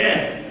kudenga.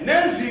 Yes.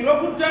 Nezwi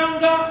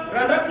rokutanga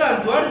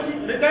randakanzwa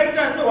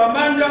rikaita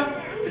sehwamanda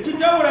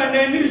richitaura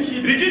neni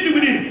richiti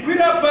kudini?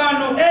 Kwira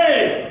pano.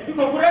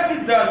 Ndiko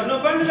kuratidza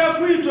zvinofanira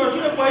kuitwa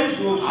shure kwa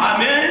izvozvi.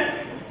 Amen.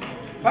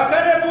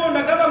 Pakarepo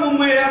ndakava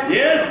mumweya.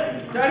 Yes.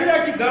 Tarira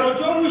chigaro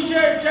choushe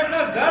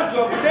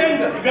chakagadzwa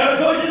kudenga. Chigaro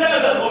choushe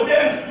chakagadzwa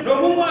kudenga.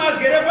 Nomumwe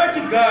agere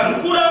pachigaro.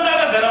 Mukuru anga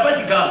akagara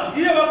pachigaro.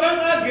 Iye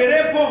wakanga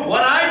agerepo.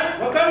 Alright.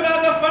 Wakanga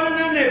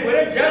akafanana nebwe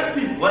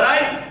rejaspis.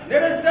 Alright.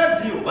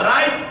 Neresadio.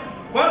 Alright.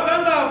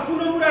 Kwakanga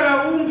kuno murara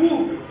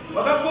ungu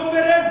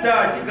wakakomberedza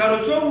chigaro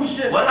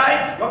choushe.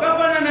 Alright.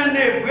 Wakafanana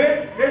nebwe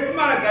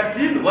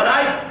resmaragadzino.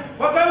 Alright.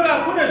 Kwakanga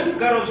kune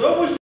zvigaro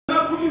zvoushe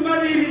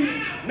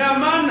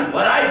 24.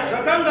 Alright.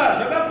 Zvakanga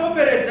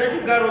zvakakomberedza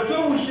chigaro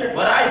choushe.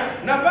 Alright.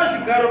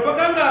 Napazvigaro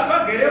pakanga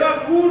pagere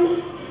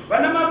vakuru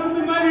vana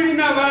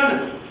 24.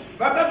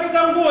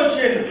 Vakapfeka nguo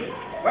chena.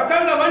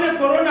 Vakanga vane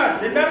korona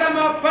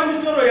dzendarama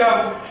pamisoro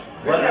yavo.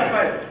 Verse 5.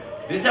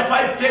 Verse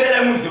 5,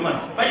 teerera munzwe manje.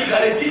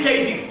 Pachigaro ichi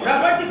chaitika.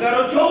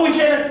 Napachigaro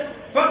choushe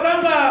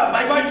pakanga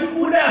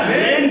pachibuda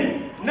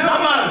mheni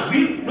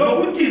namazwi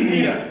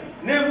nokutinhira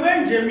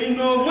nemwenje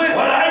minomwe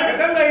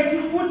yakanga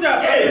ichipfuta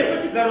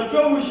pachigaro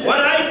choushe.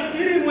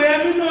 Iri mweya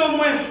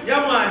minomwe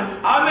yaMwari.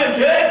 Amen,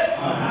 church.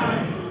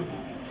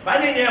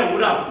 Pane nyaya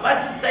huru apa,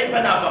 batisai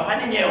panapa,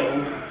 pane nyaya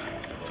huru.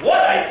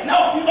 Alright,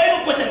 now pfungwa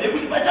inokosha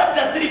ndekuti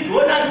pachapter 3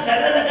 John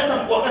anzitarira ndakasa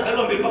mukova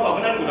wakazarwa mberi pako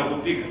hakuna anogona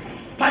kupika.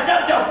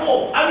 Pachapter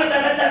 4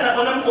 anotangatarira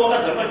akaona mukova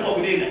wakazarwa pachikwa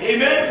kudenga.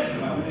 Amen.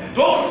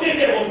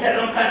 Ndokutenderwa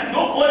kutarira mukati,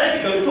 ndokuona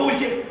chigaro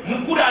choushe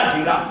mukuru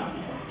agera.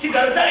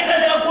 Chigaro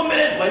chake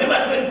chakakomberedzwa nema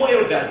 24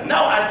 elders.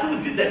 Now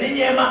atiudzidza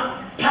nenyema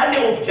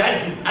panel of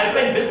judges ari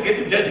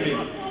painvestigative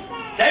judgment.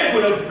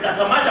 Taigona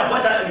kudiscussa much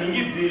about the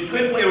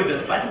 24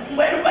 elders, but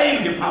pfungwa yedu pairi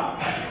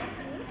ngepapo.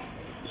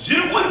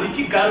 Zviri kunzi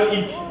chigaro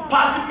ichi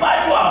pasi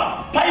pacho apa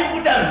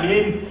paibuda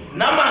mheni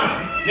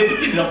namanzwi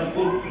nekutinhira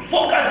kukuru.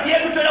 Focus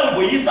yedu toda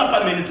kumboisa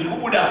pamheni dziri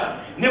kubuda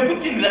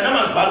nekutinhira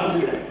namanzwi ari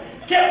kubuda.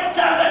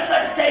 Chekutanga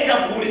tisati taenda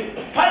kure,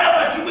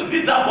 panapa tiri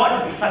kudzidza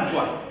about the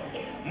sanctuary.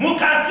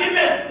 Mukati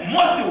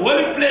most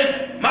holy place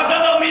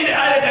makanga muine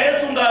areka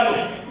yesungano.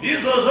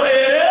 Ndizvozvo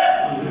here?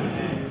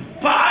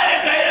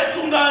 Paareka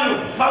yesungano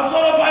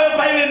pamusoro payo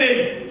paine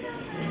nei?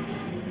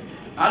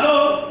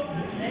 Hello?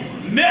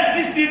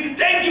 Mercy seat,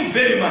 thank you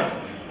very much.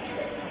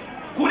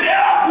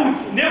 Kureva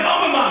kuti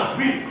nemamwe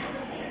mazwi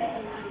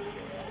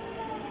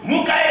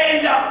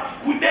mukaenda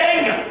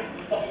kudenga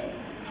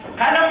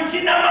kana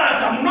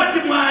muchinamata munoti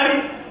Mwari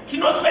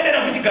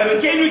tinoswedera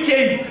kuchigaro chenyu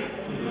chenyu.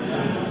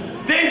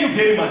 Thank you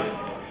very much.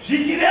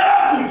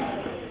 Zvichireva kuti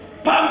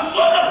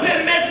pamusoro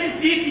pemercy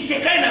seat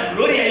Shekinah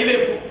glory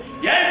yaivepo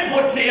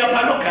yaipoteya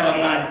panogara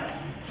Mwari.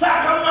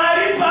 Saka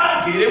Mwari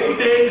paagere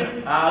kudenga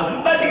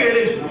zvikubatika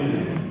here izvo?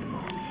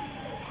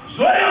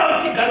 Zvoreva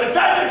kuti chigaro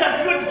chacho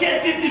chatinoti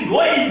chetsitsi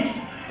ndoichi,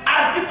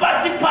 asi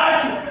pasi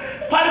pacho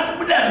pari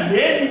kubuda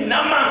mheni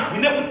namanzwi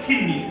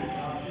nekutinhira.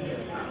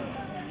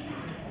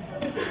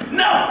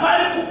 Now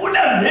pari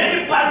kubuda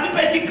mheni pasi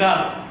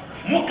pechigaro,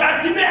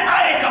 mukati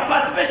meareka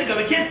pasi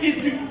pechigaro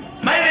chetsitsi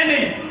maine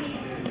nei?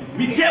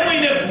 Mitemo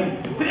ine 10.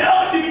 Kureva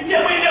kuti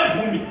mitemo ine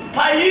 10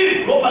 pairi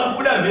ndo pari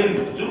kubuda mheni.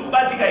 Zviri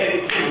kubatika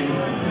here chii?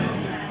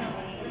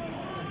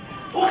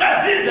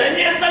 Ukadzidza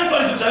nyaya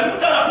yesanctuary zvinhu zvari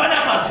kutaura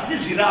panapa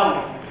zvisi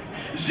zviraura.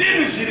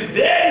 Zvinhu zviri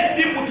very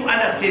simple to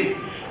understand.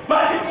 But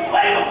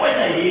pfungwa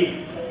inokosha hei,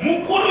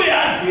 mukuru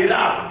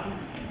yagerapo.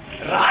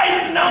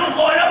 Right now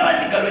mukaona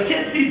pachigaro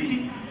chetsitsi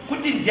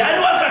kuti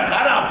ndiani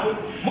wakagarapo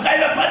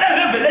mukaenda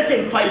pana Revelation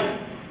 5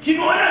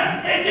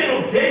 tinoona the Ancient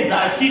of Days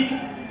achiti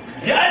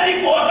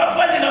ndianiko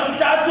wakafanira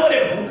kuti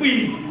atore bhuku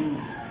iri.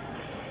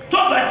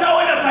 Tobva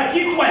taona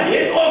pachiitwa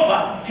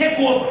handover take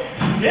over,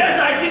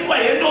 Jesu achiitwa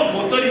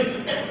handover authority.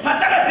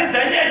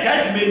 Patakadzidza nyaya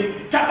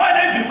judgment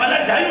takaona ibvi pana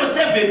Daniel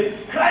 7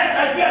 Christ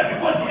achiuya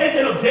before the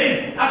Ancient of Days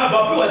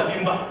akabvapiwa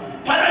simba.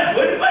 Pana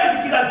John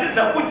 5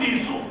 tikadzidza kuti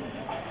isu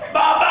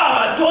baba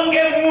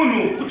havatonge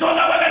munhu,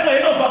 kutonga kwakaitwa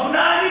handover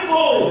kuna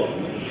aniko.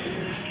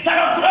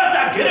 Saka kurati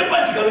agere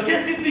pachigaro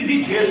chetsitsi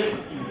ndiJesu,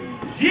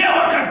 ndiye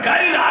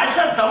wakagarira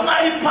hasha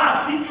dzaMwari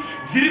pasi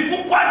dziri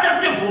kukwata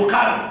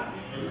sevhokano.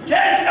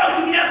 Tinoda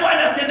kuti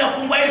munyatsoandastenda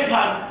pfungwa iri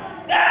pano.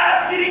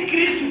 Asiri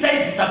Kristu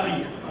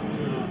taidisapia.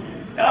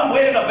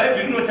 Ndakamboerenga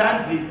Bhaibheri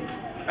rinotanzi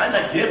kana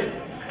Jesu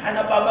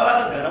kana baba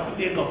vakagara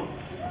kudenga,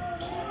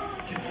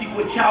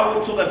 chitsiko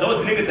chavo tsoka dzavo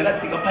dzinenge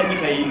dzakatsika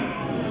panyika ino.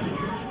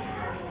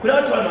 Kuda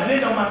kuti vanhu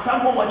vanoenda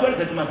mumasango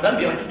vachioratidza kuti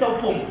maZambia vachiita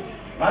upombwe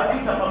vari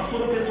kuita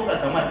pamusoro petsoka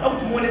dzaMwari. Da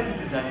kuti muone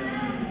tsitsi dzake.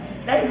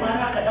 Dai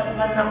Mwari akada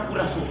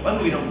kuvanakura so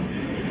vanowira umu.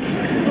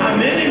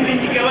 Amene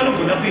mwenyika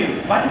yavanogona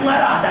kuenda vati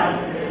Mwari haadaro.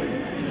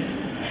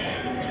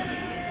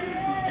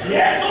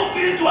 Yesu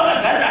Kristu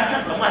akagarira hasha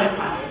dzaMwari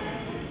pasi.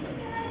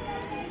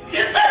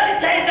 Tisati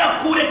taenda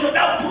kure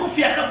toda proof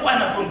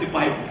yakakwana from the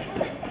Bible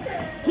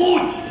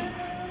kuti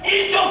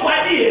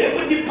ichokwadi here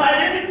kuti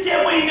pane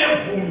mitemo ine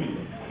gumi,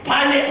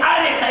 pane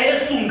areka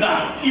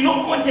yesungano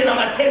inokontena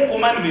ma10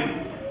 commandments.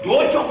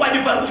 Ndochokwadi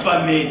pari kubva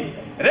mheni.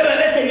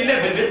 Revelation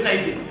 11 verse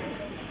 19.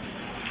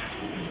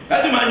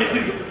 Ngatimanye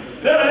tito.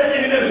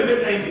 Revelation 11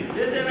 verse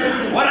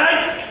 19.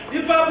 Alright.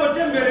 Ipapo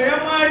tembere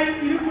yaMwari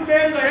iri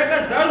kudenga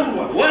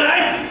yakazarurwa.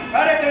 Alright.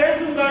 Areka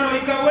yesungano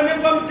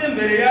ikaonekwa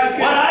mutembere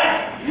yake. Alright.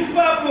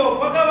 Ipapo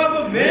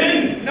kwakavapo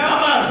mheni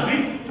namazwi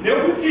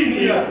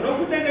nekutinhira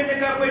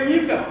nokudengenyeka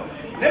kwenyika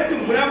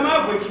nechimvura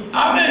mabwe.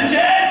 Amen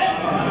church.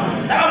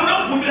 Saka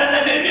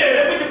munobvumirana nemi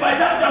here kuti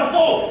pachapter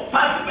 4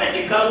 pasi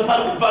pechigaro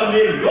pari kubva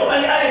mheni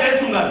ndopane areka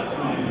yesungano,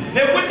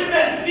 nekuti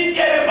mesiti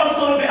yaive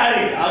pamusoro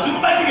peareka hazvi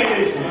kubatika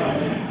nezvi.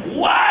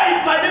 Why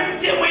pane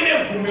mitemo ine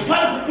gumi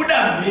pari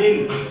kubuda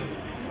mheni?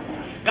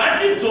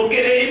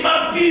 Ngatidzokerei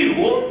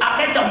mapirwo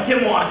akaita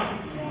mutemo wacho.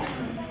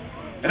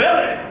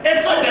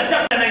 Exodus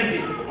chapter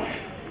 19.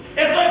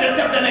 Exodus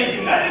chapter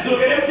 19.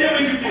 Ngatidzokere mutemo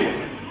ichipirwo.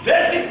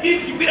 Verse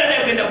 16 chikwira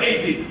nayo kuenda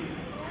ku18.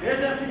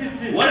 Verse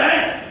 16.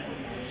 Alright.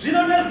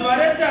 Zvino nezuva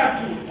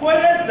retatu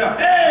koedza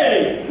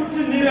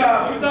kutinhira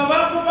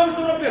kukavapo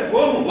pamusoro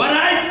pegomo.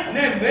 Alright.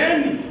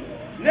 Nemheni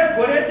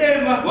negore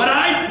dema.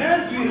 Alright.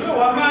 Nezwi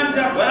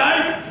rehwamanda.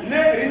 Alright.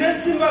 Rine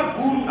simba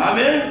guru.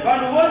 Amen.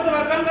 Vanhu vose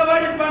vakanga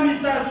vari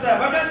pamisasa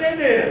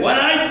vakadedera.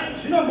 Alright.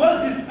 Zvino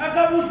Mozisi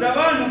akabudza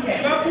vanhu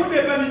kuti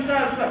vabude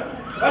pamisasa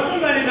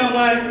vasungane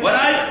naMwari.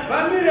 Alright.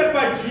 Vamire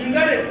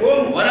pajinga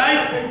regomo.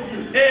 Alright.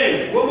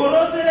 Gomo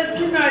rose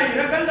reSinai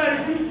rakanga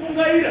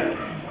richipfungaira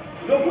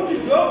nokuti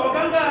Jehovha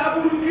akanga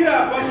aburukira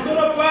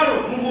pamusoro paro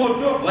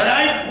mumoto.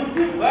 Alright. Utsi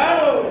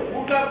hwaro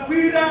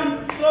hukakwira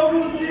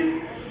sorudzi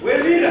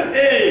hwemira.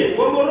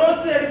 Gomo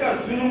rose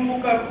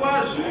rikazununguka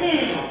kwazvo.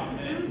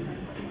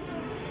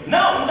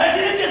 Now,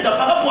 ngachirechenza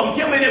pakapuwa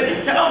mitemo ine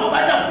gumi.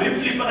 Takambobata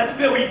briefly pakati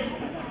pewiki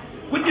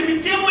kuti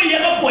mitemo iyi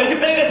yakapuwa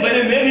ichiperekedzwa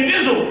nemheni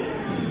ndizvo.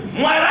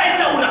 Mwari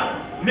aitaura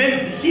mheni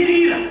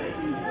dzichirira.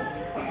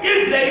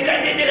 Israeli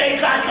ikadedera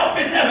ikati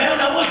kapesera mheni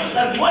na Mozisi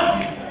kanzi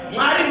Mozisi,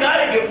 Mwari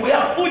ngaarege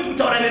kuuya futi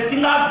kutaura nesu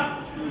tingafi.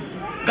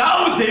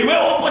 Ngaudze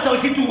iwewe wopota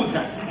uchitiudza.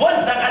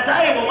 Mozisi akati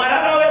aiwa Mwari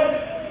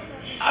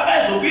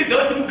akazobvudza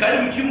kuti mugare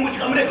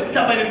muchimutya murege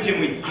kutamba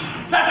nemitemo iyi.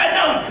 Saka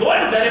now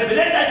John the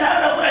Revelator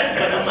taana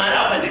kuratidzwa naMwari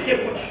apa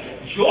ndechekuti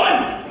John,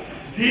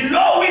 the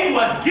law which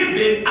was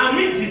given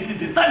amidst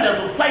the thunders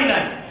of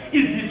Sinai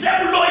is the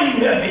same law in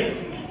heaven.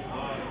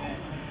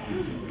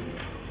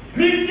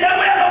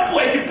 Mitemo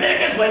yakapuwa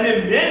ichiperekedzwa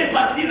nemheni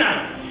paSinai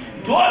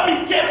ndo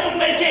mitemo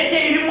mwe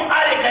chete iri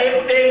muareka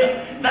yekudenga.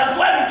 That's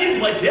why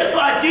muchinzwa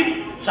Jesu achiti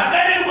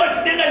zvakarerwa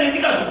kuti denga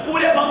nenyika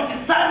zvipfuure pakuti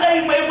tsanga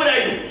imwe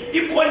yemurayiro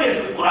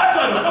ikoneswe. Kurati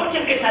vanhu vanoda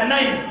kuchengeta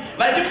 9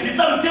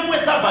 vachibvisa mutemo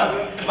weSabata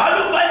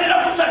vanofanira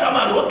kutsvaka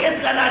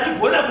maroketsi kana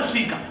achigona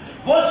kusvika.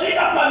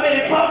 Vosvika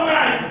pamberi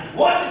paMwari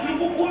voti tiri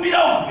kukumbira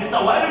kubvisa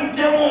wari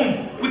mutemo umu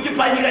kuti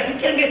panyika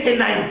tichengete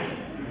 9.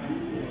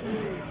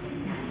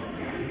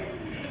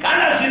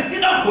 Kana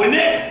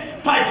zvisingagoneki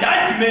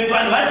pajudgment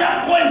vanhu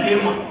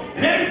vachakondema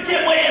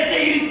nemitemo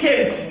yese iri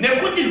 10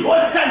 nekuti ndo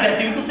standard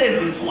iri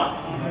kusenzeswa.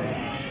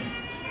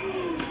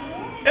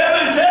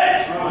 Amen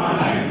church.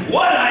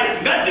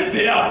 Alright,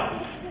 ngatibheya.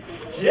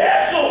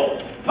 Jesu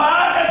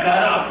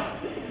paakagara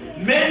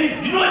mheni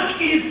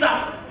dzinotyisa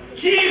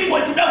chiko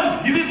chida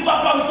kuziviswa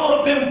pamusoro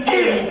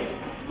pemutemo.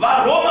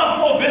 VaRoma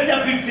 4 verse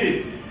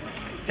 15.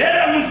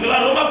 Tera munzwe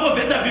VaRoma 4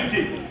 verse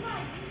 15.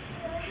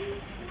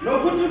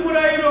 Nokuti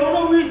murayiro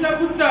unouyisa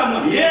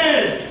kutsamwa.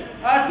 Yes.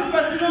 Asi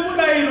pasina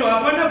murayiro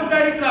hapana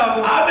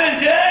kudarikawo. Amen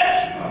church.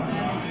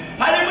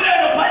 Pane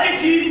murayiro pane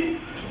chii?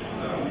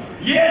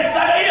 Yes,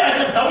 saka iyo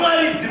hasha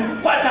dzaMwari dziri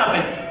kukwata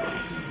bedzi.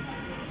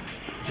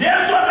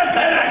 Jesu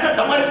akagarira hasha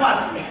dzaMwari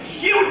pasi,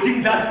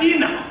 shielding the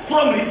sinner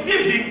from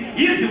receiving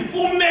his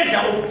full measure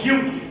of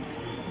guilt.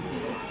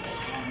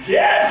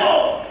 Jesu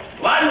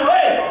vanhu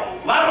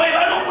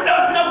vanobuda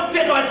vasina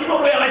kupfeka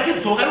vachinoroya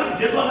vachidzoka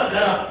nokuti Jesu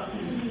akagara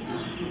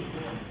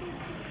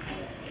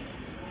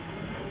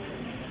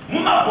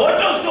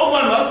mumabhoto store.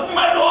 Vanhu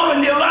vakumwa doro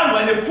nevanhu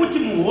vane pfuti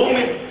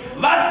muhomwe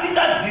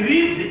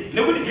vasingadziridze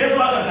nekuti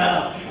Jesu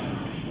akagara.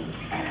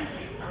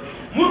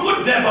 Muri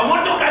kudhiraivha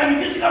motokari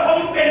muchisvika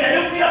kwamupenda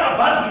nekukwira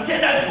mabhazi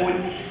muchienda Joni,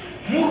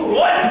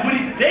 murodhi muri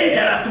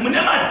dangerous,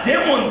 mune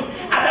mademons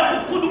ada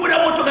kukudubuda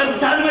motokari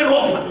kuti anwe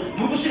ropa,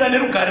 muri kusvika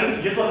nerugare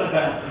kuti Jesu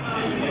akagara.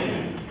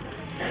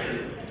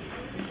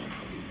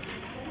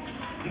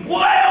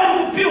 Nguva yauri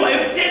kupiwa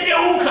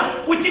yekutendeuka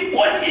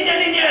uchikontinya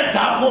nenyaya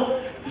dzako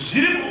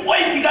zviri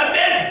kungoitika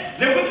bedzi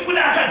nekuti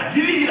kune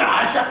akadzivirira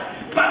hasha.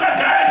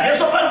 Pakagara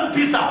Jesu pari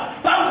kupisa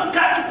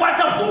pakukati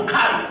kwata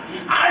volcano,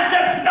 hasha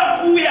dzida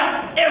kuuya,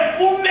 a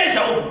full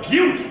measure of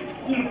guilt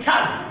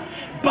kumutadzi.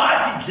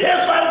 But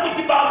Jesu ari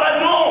kuti Baba,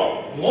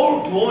 no,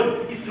 hold on,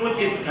 it's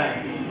not yet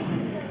time.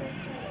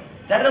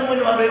 Darira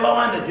mune varoi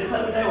vawanda. Jesu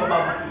ari kuti aiwa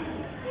Baba,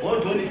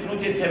 hold on, it's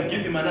not yet time,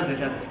 give him another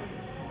chance.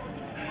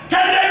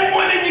 Tarirai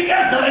mune nyika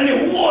yazara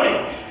neuore.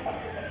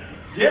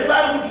 Jesu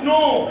ari kuti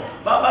no,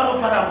 Baba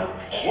ropa ravo,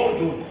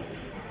 hold on.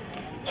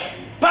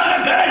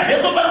 Pakagara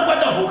Jesu pari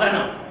kukwata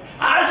volcano,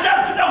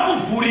 hasha dzida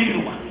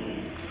kuvhurirwa.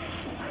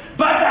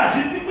 But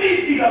hazvisi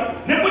kuitika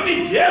nekuti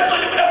Jesu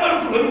nekuda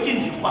kwerufu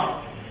rwemuchinjikwa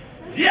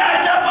ndiye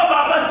achapa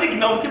Baba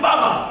signal kuti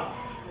Baba,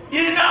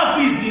 enough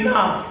is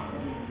enough.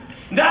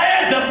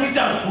 Ndaedza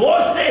kuita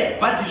zvose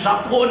but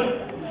zvakona,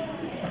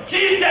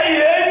 chiitai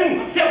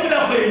henyu sekuda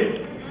kwenyu.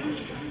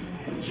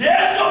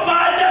 Jesu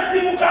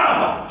paachasimuka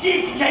apa,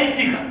 chii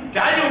chichaitika?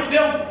 Daniel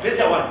 12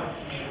 verse 1.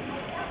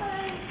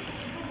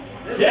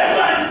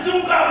 Jesu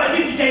achisimuka apa,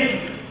 chii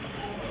chichaitika?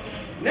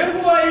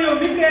 Nenguva iyo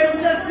Mikaeli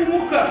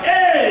uchasimuka.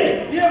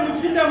 Iye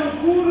muchinda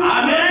mukuru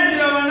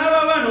anoendera vana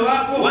vavanhu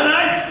vako.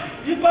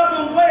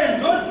 Ipapo nguva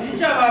yenjodzi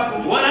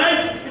ichavapo.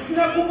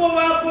 Isina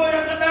kumbovapo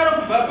yakadaro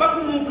kubva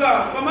pakumuka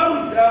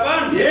kwamarudzi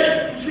avanhu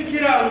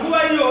kusvikira nguva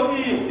iyo.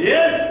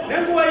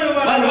 Nenguva iyo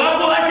vanhu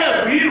vako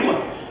vacharwirwa.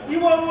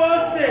 Ivo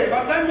vose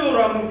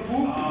vakanyorwa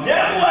mubhuku.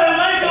 Nenguva iyo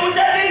Mike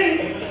uchadini?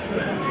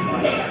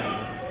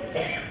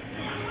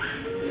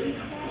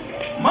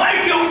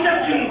 Mike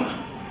uchasimuka.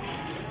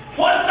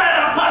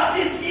 Posara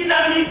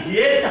pasisina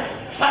mediator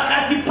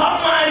pakati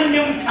paMwari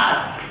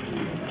nemutadzi.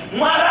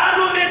 Mwari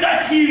anoveka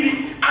chivi,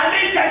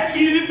 anoita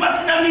chivi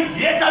pasina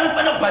mediator,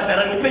 anofanira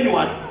kubhadhara noupenyu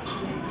hwake.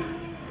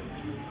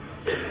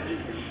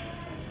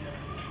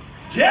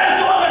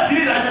 Jesu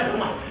wakadzirira hasha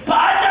dzaMwari.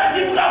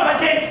 Paachasimuka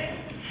pachechi,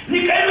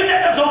 nyika ino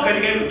ichatadza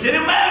kugarika ino.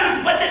 Jeremiah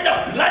anoti pachaita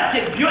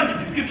bloodshed beyond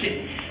description.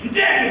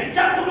 Ndege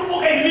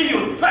dzichakudubuka in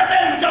millions.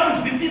 Satani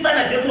muchamunzwisisa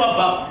naJesu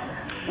wabvapo.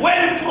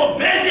 When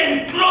probation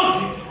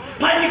closes,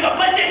 panyika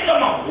pachaita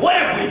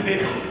mahorrible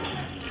events.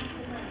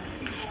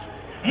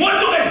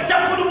 Motokari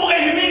dzichakudubuka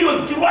in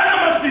millions dzichirwana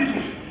mastreets.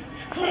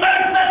 Funga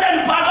kuti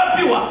Satani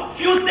paakapiwa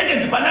few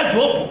seconds pana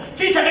Job,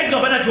 chii chakaitika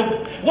pana Job?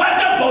 What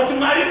about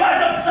Mwari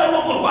paachapisa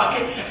ruoko rwake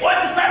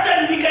oti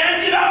Satani nyika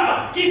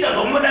yandiramba, chiita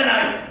zvamunoda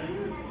nayo?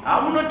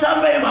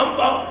 Hamunotamba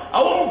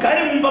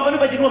haumugari mumba pane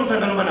pachinwa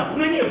musangano panapa,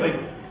 unonyepa iwe.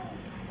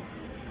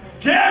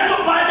 Jesu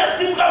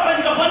paachasimuka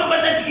panyika pano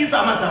pachatyisa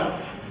hama dzangu.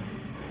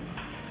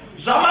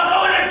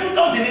 Zvamakaona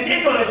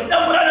 2008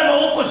 vachidamburana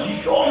maoko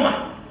zvishoma.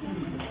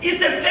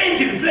 It's a faint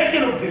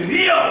reflection of the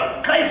real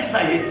crisis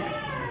ahead.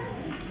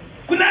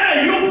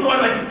 Kunana Yumbu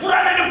vanhu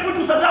vachipfurana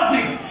nekuti South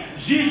Africa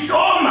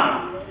zvishoma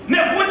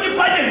nekuti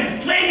pane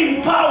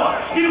restraining power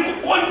iri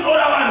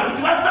kukontrola vanhu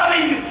kuti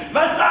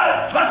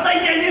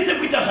vasanyanyise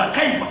kuita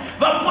zvakaipa,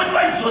 vapoti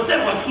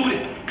vachidzoserwa sure.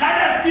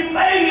 Kana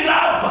simba iri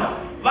rabva,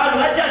 vanhu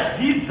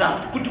vachadzidza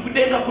kuti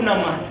kudenga kuna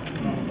Mwari.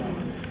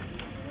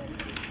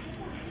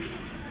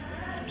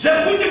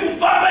 Zvekuti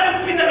kufamba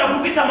nekupindana kuri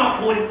kuita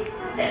makore,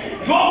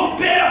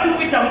 ndokupera kuri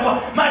kuita nguva.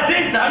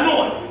 Madays are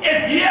known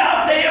as year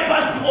after year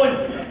passed on,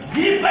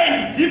 deeper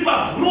and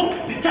deeper grew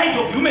the tide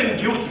of human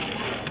guilt.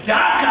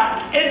 Darker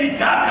and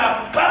darker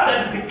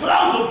gathered the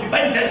clouds of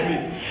divine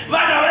judgment.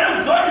 Vanhu havana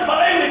kuziva kuti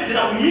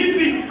pavaiwedzera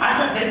uipi,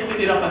 hasha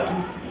dzaiswedera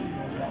padhuze.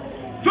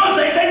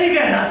 Ndozvaita nyika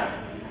yanhasi.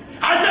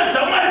 Hasha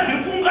dzaMwari dziri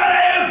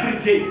kungara every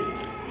day.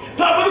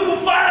 Pamuri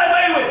kufara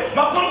vaiwe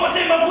makorokota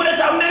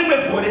emakureta amune rimwe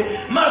gore,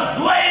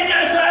 mazuva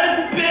enyasha ari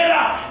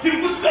kupera, tiri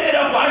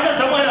kuswedera kuhasha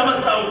dzaMwari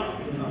amasango.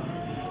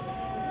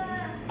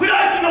 Kuda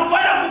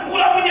tinofanira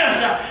kukura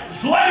munyasha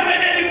zuva rimwe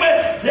nerimwe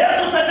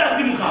Jesu asati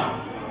asimuka.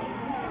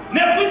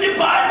 Nekuti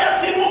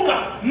paachasimuka,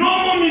 no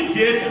more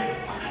mediator.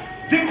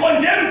 The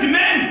condemned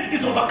man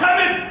is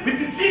overcome with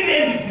sin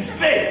and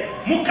despair.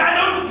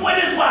 Mukana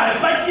unoponeswa hari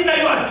pachina,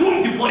 you are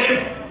doomed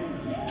forever.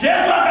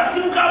 Jesu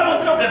akasimuka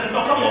apostina kugadzisa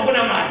wakamuoko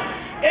naMwari.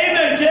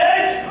 Amen,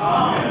 church.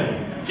 Amen.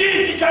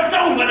 Chii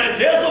chataurwa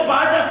naJesu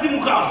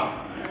paachasimuka.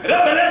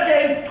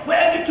 Revelation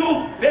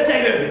 22 verse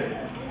 11.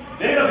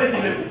 Venga verse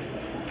 11.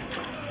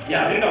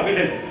 Yeah, venga verse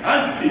 11.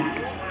 Hands please.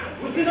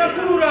 Usina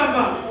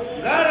kururama,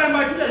 ngarama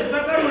achita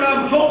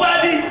zvisakarurama.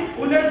 Chokwadi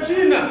Une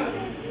tsvina,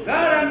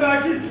 ngaarambe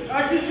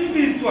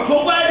achisvibiswa.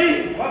 chokwadi.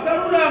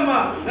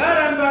 Wakarurama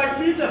ngaarambe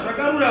achiita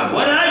zvakarurama.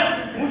 Warati.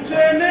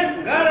 Mutsvene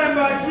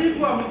ngaarambe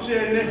achiitwa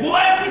mutsvene. Nguva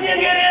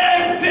yekunyengerera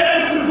yekupera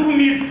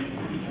nekukurumidza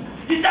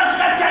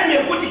ichasvika time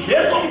yekuti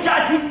Jesu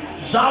muchati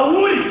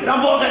zvauri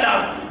ramba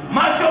wakadaro.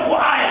 Mashoko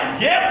aya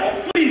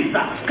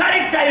ndekufurisa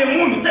karekta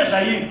yemunhu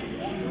sezvairi.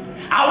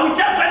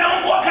 Hauchagona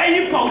kunge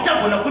wakaipa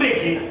uchagona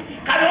kuregera,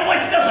 kana unge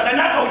uchiita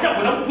zvakanaka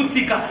uchagona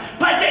kuputsika.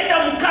 Pachaita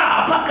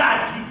mukaha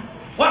pakati,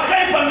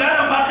 wakaipa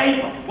ngaramba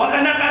akaipa,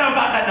 wakanaka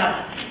aramba akanaka.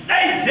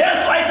 Dai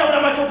Jesu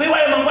aitaura mashoko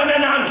iwayo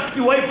mangwanani ano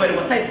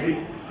iwaivharirwa saidiri.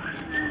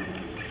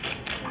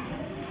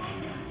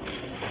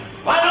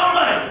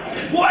 Vanomai,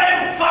 nguva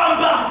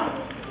yekufamba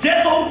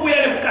Jesu uri kuuya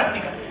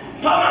nekukasika.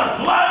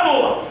 Pamazuva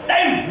anowa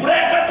dai mvura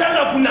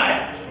yakatanga kunaya,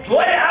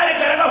 dhore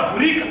areka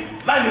rakavhurika,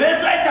 vanhu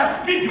vese vaita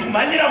spidi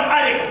kumhanyira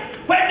muareka,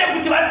 kwete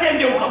kuti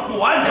vatendeuka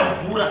kuhwanda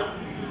mvura.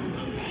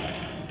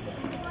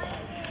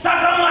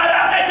 Saka Mwari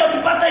akaita kuti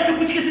pasaite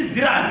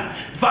kutyisidzirana,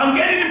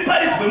 vhangeri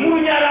riparidzwe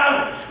murunyararo,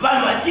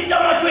 vanhu vachiita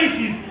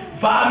machoices,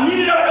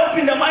 vamirira vada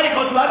kupinda muareka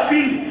kuti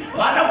vapinde,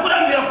 vada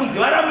kurambira kunze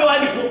varambe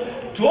varipo.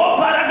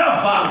 Dhopa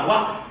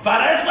rakavharwa,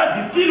 paraiswa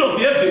the seal of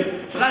heaven,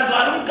 zvikanzi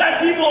vari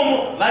mukati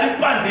imomo vari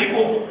panze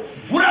ikoko.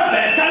 Mvura bva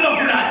yatanga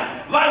kunaya,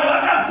 vanhu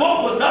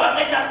vakagogodza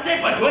vakaita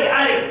sepa dhori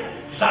areka,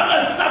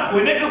 zvanga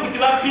zvisagoneke kuti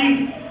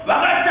vapinde,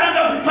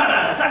 vakatanga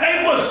kuparara. Saka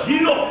iko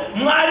zvino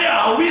Mwari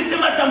hauisi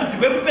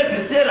matambudziko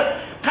ekupedzesera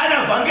kana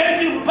vhangeri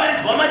tiri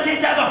kuparidzwa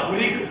machechi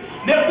akavhurika,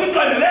 nekuti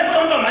vanhu vese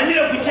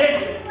vangamhanyire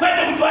kuchechi,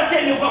 kwete kuti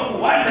vatendeuka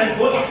kuhwanda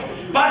dhori.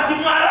 But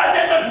Mwari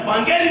achaita kuti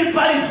vhangeri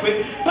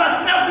riparidzwe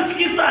pasina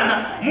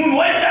kutyisana, munhu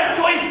waita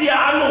choice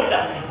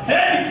yaanoda.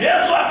 Then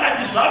Jesu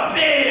akati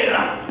zvapera,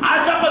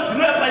 ashapa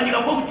dzinouya panyika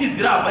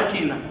kwokutizira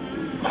hapachina.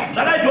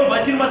 Zvaka Jehovha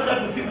chiri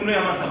masikati usiku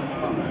unoyamadza.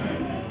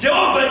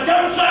 Jehovha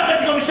tichamutsvaka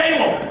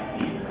tikamushayiwa.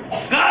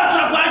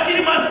 Ngaatsvakwa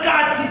achiri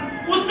masikati,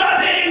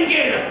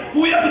 usaverengera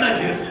kuuya kuna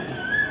Jesu.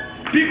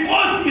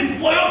 Because it's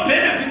for your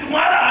benefit.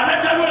 Mwari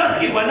haana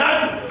chanorasikirwa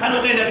nacho kana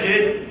ukaenda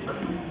keheni.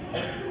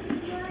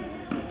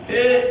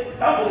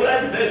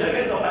 Kambokuratidza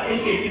zvakaitwa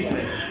paancient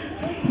Israel.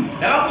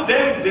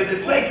 Ndakakudzai kuti there's a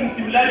striking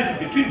similarity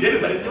between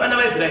deliverance vana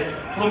vaIsrael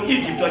from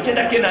Egypt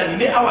vachienda Canaan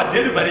neaur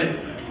deliverance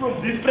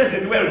from this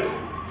present world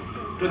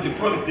to the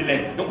promised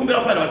land. Ndokumbira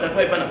kufana vatatu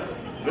vaipana.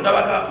 Ndoda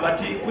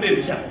vati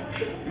kuremcha.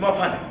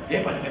 Imafana.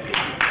 Yepana katika.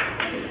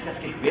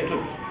 Katika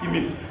yeto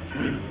imini.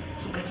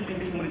 Suka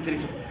ngesi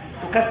muriteriso.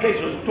 Tukasika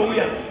izvo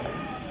zvitouya.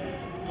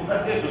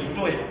 Tukasika izvo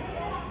zvitouya.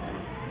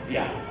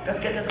 Yeah,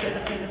 kasika.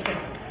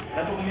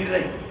 Ngatokumirira.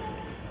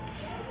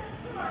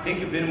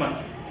 Thank you very much.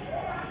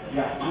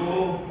 Yeah,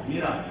 you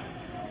mira.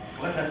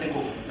 What I say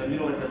go.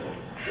 Tamiro what I say.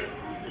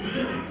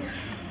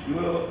 You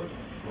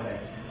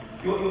right.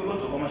 You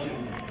also come machine.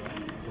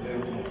 You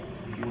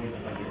in the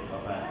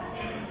papa.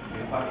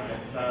 You pack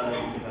sa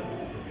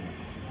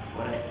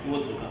what I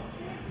also come.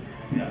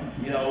 Yeah,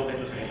 mira all that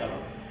was kind of.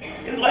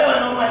 It's why I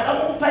know my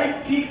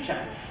some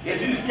picture.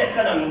 Yes, you check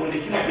kana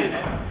ngone chinopenda.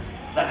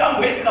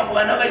 Zakamboitika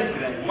kuvana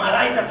vaIsrael.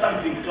 Mwaraita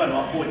something kuti vanhu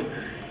vapone.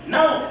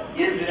 Now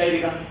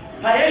Israel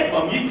payaibva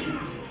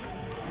muEgypt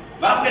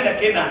vakuenda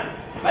Canaan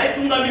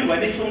vaitungamirwa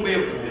neshongwe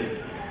yegore.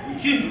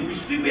 Uchinji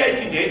usiku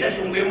yaichinji yaita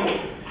shongwe yemoto.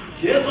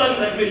 Jesu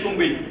anoratime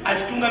shongwe iyi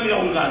achitungamira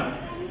ungano.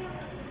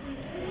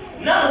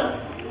 Now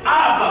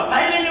apa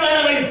paine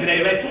nevana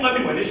vaIsraeri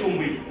vaitungamirwa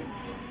neshongwe iyi.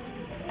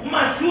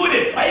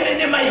 Kumashure paine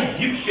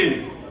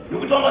nemaEgyptians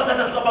nekuti vanga vasati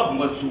vasvika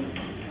pagungwa tsvuku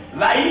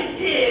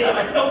vaiteera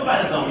vachida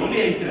kuparadza hondo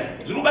yaIsraeri.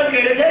 Zviri kubatika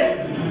here chaichi?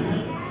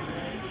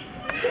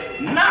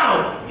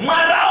 Now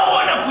Mwari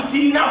aona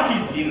kuti enough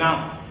is enough.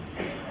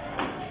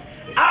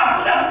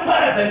 Akuda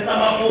kuparadzanisa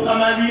mapoka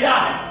maviri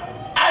aya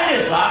ane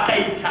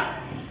zvaakaita.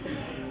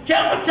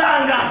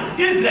 Chekutanga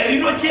Israeri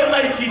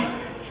inochema ichiti,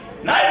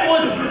 nhai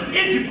Moses,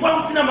 Egypt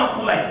kwakusina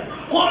makuva iyi,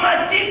 ko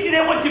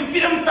matiitireko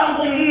tifire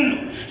musango muno.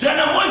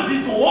 Zvana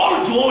Moses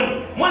hold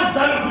on. Moses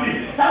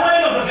anokudii?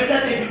 Tamaenda pavhesa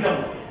 13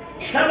 tamu.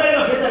 Tamaenda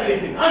pavhesa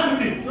 13. Hanzi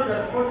kudii?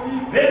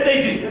 Verse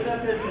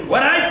 18.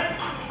 Alright?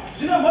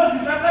 Zvino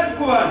Moses akati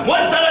kuvanhu.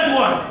 Moses akati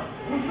kuvanhu.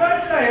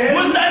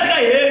 Musatya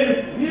henyu.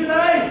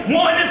 Mirai.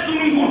 Muone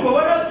sununguro.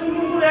 Kuona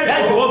sununguro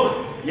yaJehovha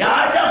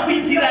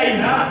yaachakuitirai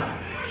nhasi.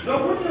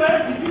 Nokuti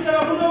vaIjipita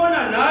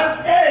vakunoona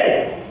nhasi.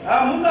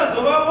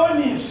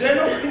 Hamungazovavonizve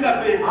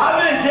nokusingaperi.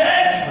 Amen,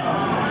 church.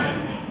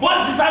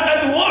 Moses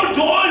akati hold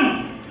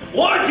on.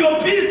 Hold your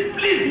peace,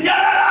 please.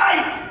 Nyararai.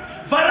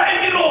 Vharai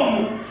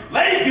miromo.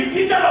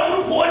 VaIjipita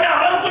vamuri kuona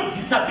vari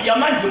kudisappear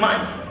manje.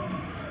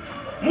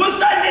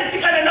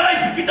 Musanetsikana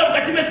navaIjipita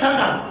mukati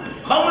mesangano.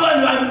 Vamwe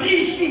vanhu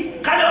vambishi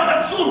kana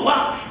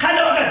vakatsurwa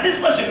kana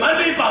vakadzidziswa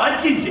zvemhando ipa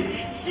havachinje.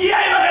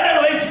 Siyai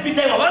vakadaro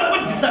vaIjipita iva vari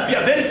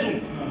kudisappear very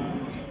soon.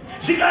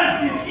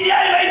 Zvikanzi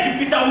siyai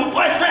vaIjipita muri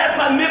kuwashaya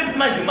pamepu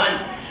manje.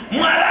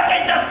 Mwari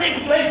akaita sei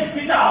kuti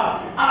vaIjipita ava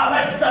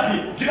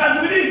havadisappear. Zvikanzi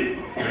kudini?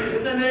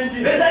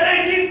 Verse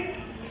 19.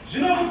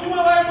 Zvino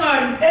mutumwa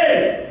waMwari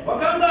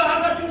wakanga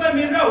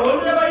akatungamirira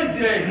hondo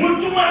yavaIsraeri.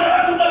 Mutumwa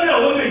akatungamirira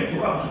hondo iyi.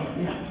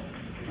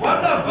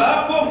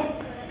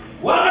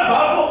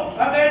 Wakabvapo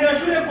akaenda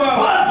shure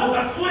kwavo.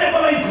 Wadzoka shure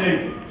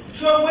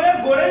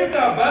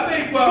ikabva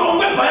mberi kwavo.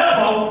 Shongwe bhaya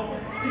bhavo.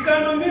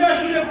 Ikanomira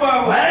shure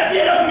kwavo. Bhaya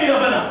tienda kumira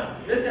pana.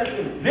 Vese ya 20.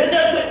 Vese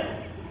ya 20.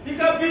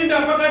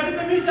 Ikapinda pakati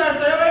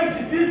pemisasa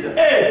yavaIjipita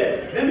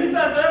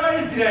nemisasa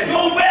yavaIsraeri.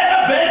 Shongwe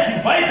yakabva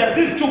divide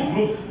these two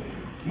groups.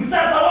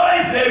 Musasa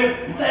wavaIsraeri,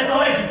 musasa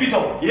wavaIjipita.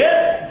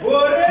 Yes.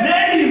 Gore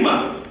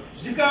nerima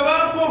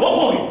zvikavako.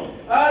 Woko.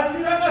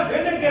 Asi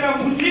rakavhenekera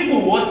usiku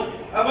hwose.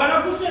 Havana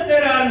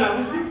kuswederana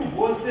usiku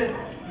hwose.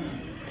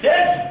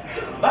 Church,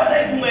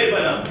 batai kumwei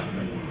pana.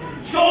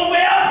 Shongwe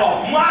yabva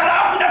Mwari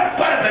akuda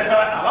kuparadzanisa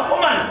vanhu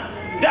avakomana.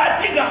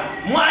 Ndatika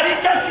Mwari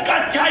chasvika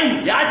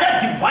time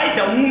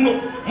yaachadivhaidha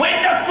muno.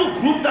 Moita two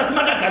groups asi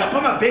makagara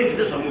pamabhenji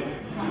sezvamwe.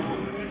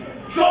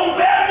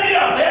 Shongwe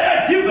yamira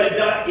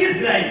yakadivhaidha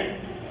vaIsraeri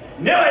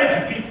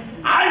nevaIjipita.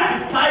 Hanzi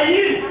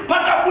pairi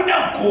pakabuda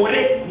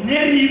gore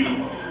nerima.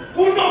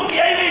 Kuno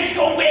yaive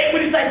shongwe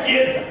yaiburitsa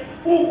chiedza.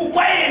 Uku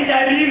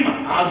kwaenda rima.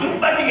 Hazviri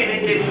kubatika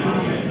nechechi.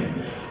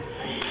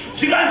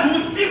 Zvikanzi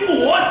usiku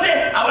hwose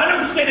havana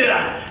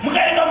kuswederana.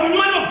 Mukaringa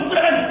munyori webhuku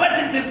rakanzi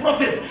Patriarchs and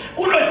Prophets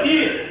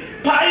unoti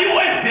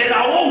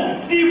paiwedzerawo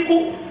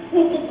usiku,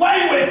 uku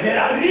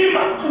kwaiwedzera rima,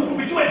 uku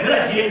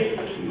kuchiwedzera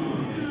chiedza.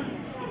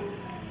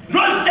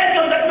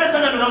 Ndozvichaitika mukati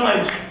mesangano raMwari.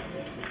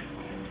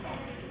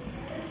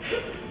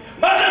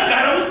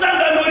 Vakagara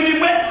musangano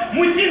rimwe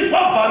muchinzwa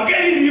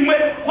vhangeri rimwe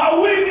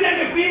kwauri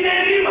kunenge kuine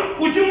rima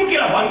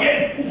uchimukira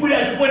vhangeri uku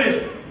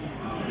yachiponeswa.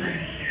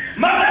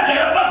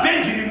 Makagara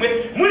pabhenji rimwe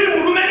muri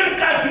murume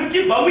nemukadzi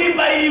muchibva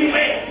muimba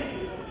imwe.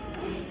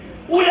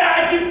 Uya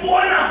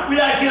achipona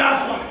uya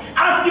achiraswa.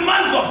 Asi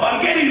manzwa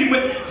vhangeri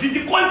rimwe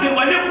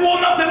zvichikonzerwa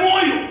nekuoma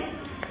kwemwoyo.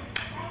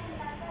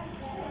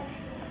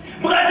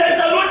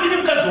 Mukatarisa Loti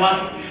nemukadzi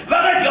wake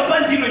vakadya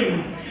pandiro imwe,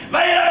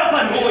 vairara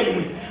panhoo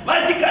imwe,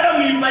 vachigara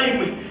muimba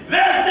imwe,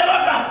 vese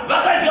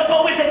vakadya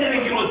pamwe chete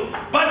nengirozi.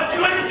 But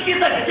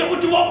chinotityisa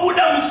ndechekuti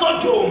wabuda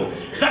muSodoma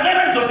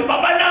zvakaratidza kuti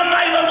baba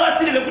namai vanga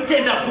vasiri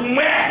vekutenda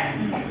kumwe.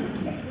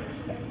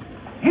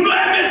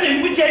 Munoemesei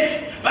kuchechi,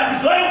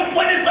 but zuva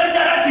rekuponeswa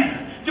richaratidza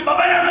kuti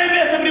baba namai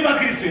vese muri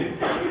vaKristu.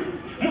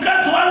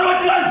 Mukadzi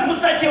waLoti vanzi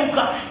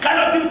musacheuka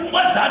kana kuti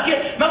mupfungwa dzake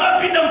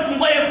makapinda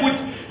mupfungwa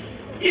yekuti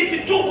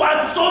it took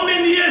us so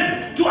many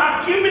years to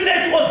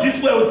accumulate all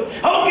this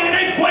wealth. How can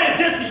I go a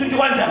test to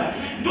wonder?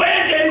 Do I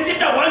enter into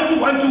 1 2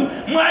 1 2?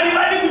 Mwari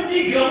vali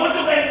kutigira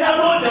motoka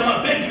itaroda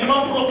mabhenji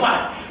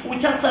nemaproperty.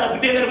 Uchasara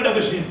kudenga nekuda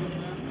kwezvinhu.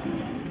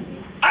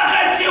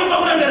 Akacheuka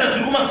kurangara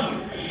zviri kumashure.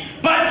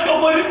 But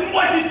shoko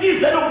rikumboti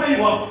tiza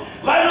noupenyu hwako.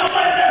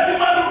 Vanovanda kuti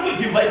vari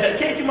kudivhaidha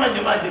chechi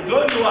manje manje.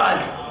 Don't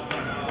worry.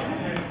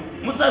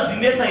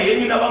 Musazvinetsa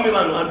henyu navamwe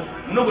vanhu vano.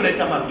 Munogona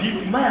kuita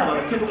mabhipi. Mai ava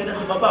vatendoka ita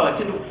sebaba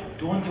vatendoka.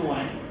 Don't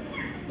worry.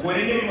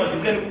 Gore nerima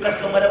zvingani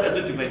kukasika Mwari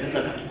akazodivhaidha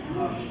sakare.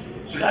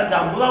 Zvikanzi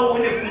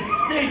hamuvaone kuti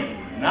sei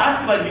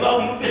nhasi vanhu ivavo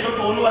munopesa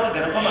kutoona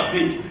vakagara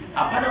pamabhenji.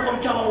 Hapana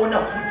kwamuchavaona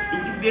futi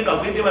nekuti kudenga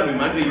kuende vanhu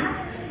vemhando iyi.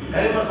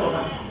 Ngaremasona.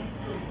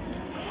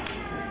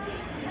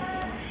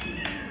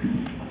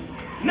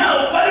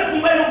 Now, pari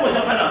pfungwa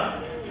inokosha panapa.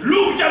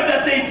 Luke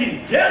chapter 13.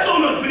 Jesu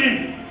unoti kudini?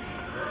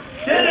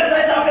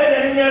 Tendesa tabuleda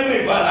nenyaya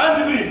kuivhara.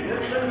 Hanzi kudini?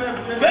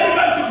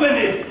 25 to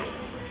 28.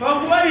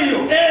 Panguva iyo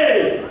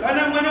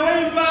kana mwana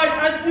weimba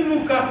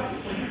asimuka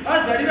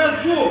azarira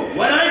suo,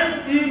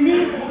 imi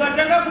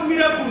mukatanga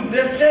kumira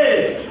kunze,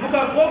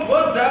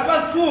 mukagogodza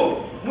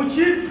pasuo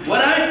muchiti,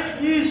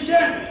 Ishe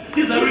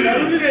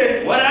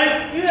tizarurire.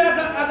 Iye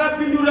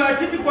akapindura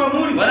achiti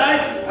kwamuri,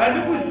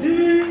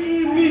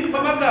 handikuzivi imi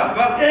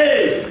pamakabva.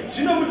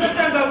 Zvino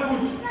muchatanga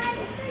kuti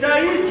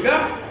taidya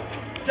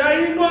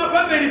tainwa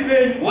pamberi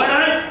penyu,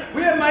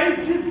 uye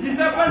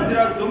maidzidzisa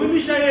panzira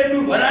dzomumisha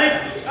yedu.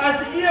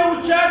 Asi iye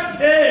uchati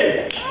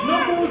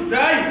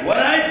ndinokuudzai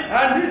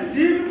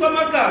handizivi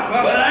kwamakabva.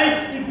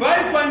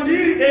 Ibvai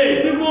kwandiri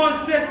imi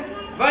mose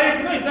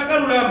vaiti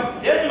vaisakarurama.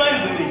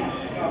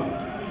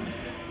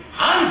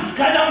 Hanzi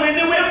kana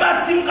mwene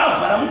wemba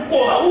simukavhara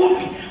mukova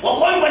upi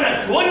wakaombwa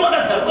naJoni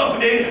wakazaruka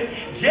kudenga,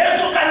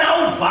 Jesu kana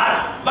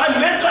auvhara vanhu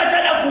vese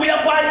vachada kuuya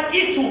kwaari,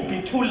 it will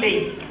be too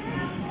late.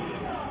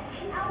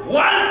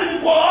 Once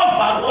mukova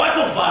wavharwa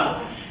watovharwa,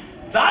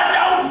 that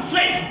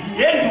outstretched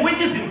hand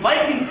which is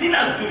inviting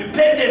sinners to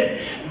repentance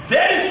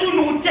very soon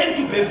will take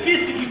to the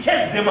feast to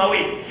chase them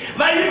away.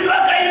 Vaimbi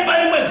vakaimba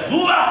rimwe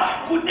zuva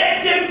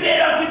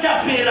kudetembera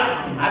kuchapera.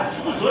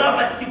 Hatisi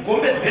kuzoramba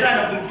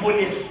tichigombedzerana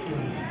kumuponesi.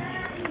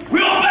 We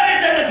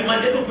operate under the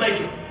mandate of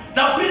Michael,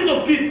 the Prince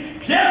of Peace.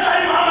 Jesu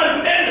ari Muhammad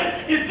kudenga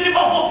is still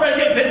for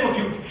Friday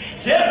battlefield.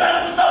 Jesu ari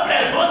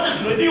kusupply zvose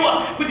zvinodiwa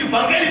kuti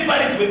vhangeri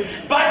riparidzwe,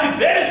 but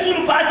very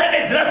soon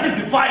paachadedzera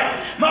sizifire.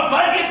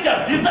 Mabhaji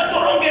tichabvisa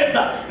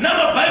torongedza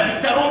namabhaibheri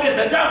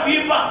ticharongedza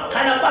takuimba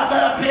kana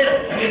basa rapera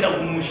tinoenda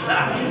kumusha.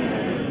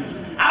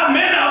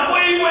 Amen. Hako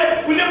imwe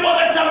unenge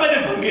wakatamba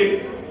nevhangeri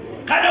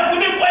kana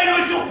kune nguva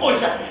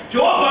inoshokosha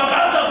Jehovha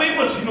ngaatsvakwe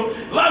iko zvino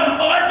vanhu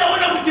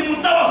pavachaona kuti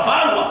mutsa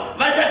wavharwa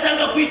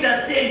vachatanga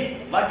kuita sei,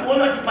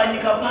 vachiona kuti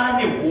panyika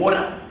pane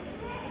hora.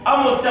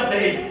 Amos chapter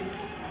 8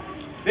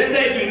 verse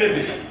 8 to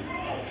 11.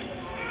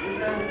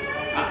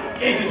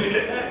 8 to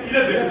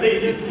 11 to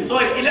 13.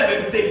 Sorry,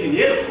 11 to 13.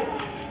 Yes.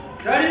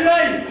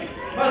 Tarirai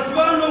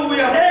mazuva anouya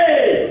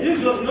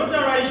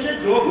zvinotaura Ishe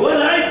Jehovha.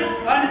 Alright.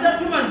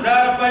 Handichatuma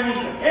nzara panyika.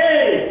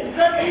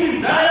 Isati iri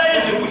Nzara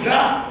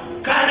yezvekudya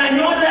kana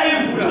nyota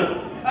yemvura.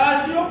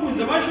 Asi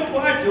yokunze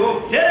mashoko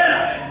aJehovha.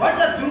 Terera.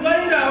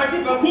 Vachadzungaira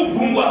vachibva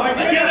kugungwa,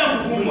 vachienda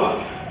kugungwa.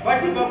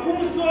 Vachibva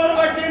kumusoro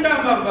vachienda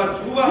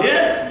mabvazuva.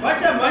 Yes.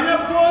 Vachamhanya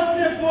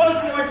pose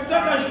pose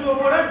vachitsvaka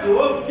shoko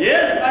raJehovha.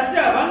 Yes. Asi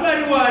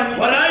havangariwani.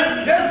 Alright.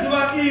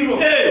 Ngezuva iro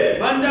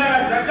mhandara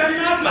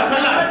dzakanaka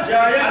Masalasi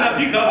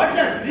anapika.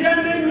 vachaziya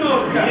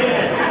nenyota.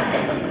 Yes.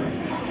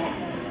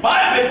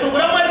 Bhaibheri shoko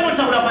raMwari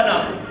rinotaura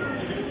panapa.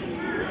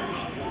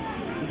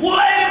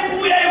 Nguva iri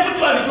kuuya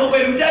yekuti vanhu shoko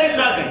iri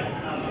mucharitsvaga.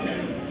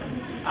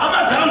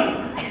 Hama dzangu,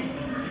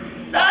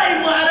 dai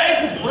Mwari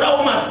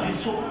aikuvhurawo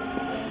maziso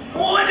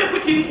uone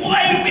kuti nguva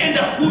iri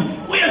kuenda kuri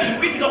uye zviri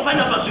kuitika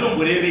panapa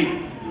zvinomborevei.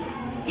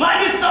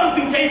 Pane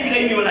something chaitika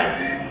in your life.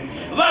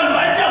 Vanhu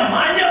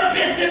vachamhanya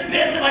pese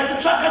pese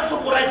vachitsvaka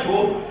soko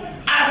raJehovha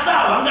asi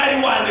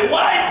havangariwane.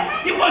 Why?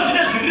 Iko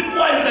zvine zviri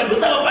kuwanika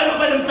ndosaka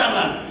pane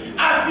musangano.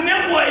 Asi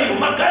nenguva iyo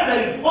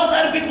magatherings ose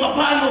ari kuitwa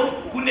pano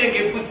kunenge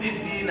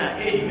kusisina.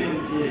 Amen.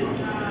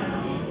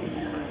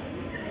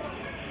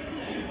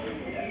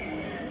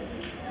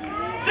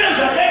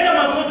 Sezvakaita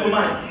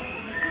maSodomite,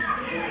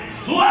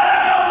 zuva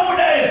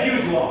rakabuda as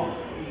usual,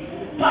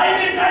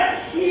 paine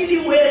kachili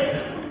weather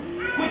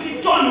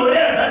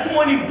kuchitonhorera that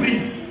morning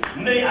breeze.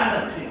 Munoi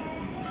understand?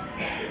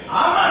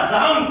 Hama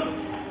dzangu,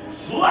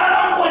 zuva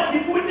rangoti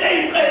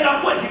budei mukaenda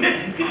koti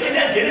nedescription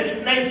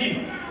yaGenesis 19.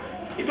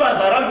 It was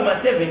around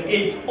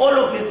 7-8. All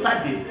of a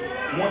sudden,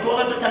 moto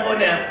wakatotanga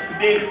ona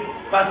kudenga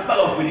pasi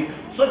pakavhurika.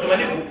 Sodoma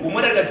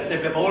neGomora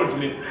rikadhisepepa world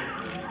map.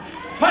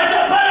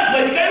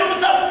 Pachapara nyika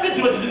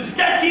inomusafukidziro kuti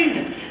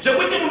zvichachinja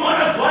zvekuti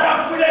munoona zuva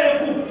rakubuda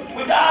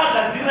kuti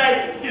agadzirai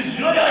izvi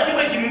zvinoreva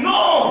chimwe chinhu.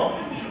 No,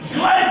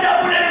 zuva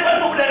richabuda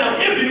nepaninobuda nawo.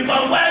 Even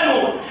panguva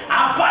yaNoa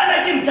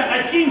hapana chinhu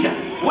chakachinja.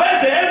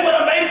 Weather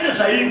yaingoramba iri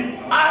sezvaino,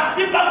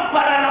 asi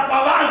pakuparana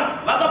kwavanhu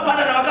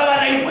vakaparana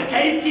vakavarairwa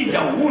chaichinja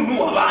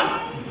unhu hwavanhu.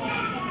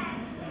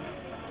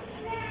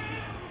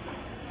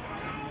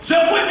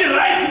 Zvekuti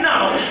right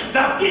now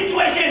the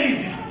situation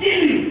is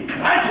still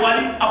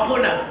gradually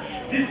upon us.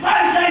 The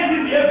sun shines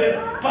in the heavens,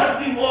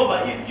 passing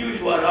over its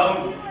usual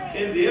round,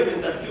 and the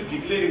heavens are still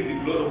declaring the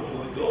glory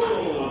of God.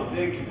 Oh,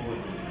 thank you, God.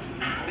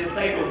 It's a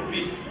sign of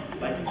peace,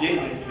 but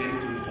danger is very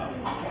soon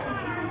coming.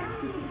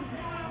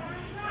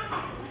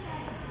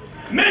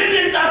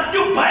 Merchants are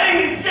still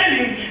buying and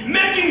selling,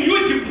 making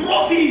huge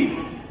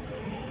profits.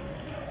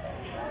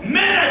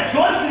 Men are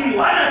jostling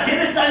one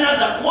against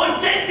another,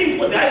 contending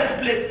for the highest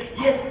place.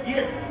 Yes,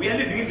 yes, we are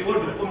living in the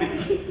world of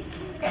competition.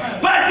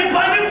 But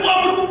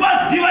panikuwa muri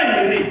kupaziva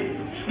here.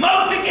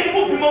 Mafike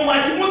mupi mamwe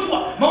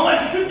achimutswa, mamwe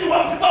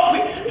achichutirwa muZimbabwe,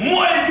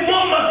 mumwe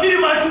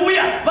mafilimu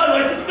achiuya, vanhu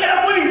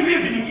vachiswera morning to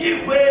evening.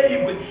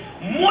 Igwe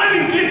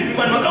morning to evening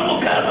vanhu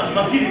vakangogara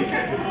pazvimafilimu.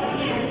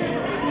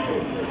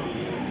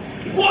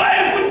 Nguva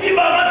yekuti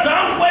baba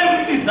dzangu, nguva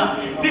yekutiza,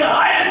 the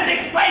highest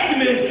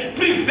excitement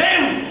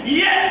prevails.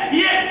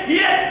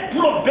 Yet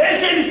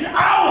probation's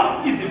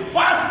hour is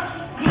fast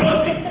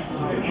closing.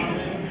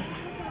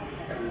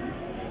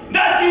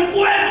 Ndati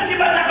nguva yekuti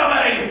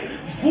vatakavarayo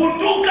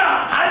vhunduka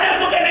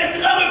halemuka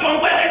nesingamwe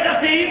panguva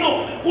yakaita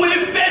seino uri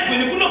pedyo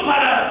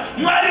nekunoparara.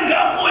 Mwari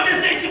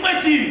ngaakuonese chimwe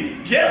chinhu.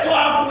 Jesu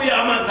akuuya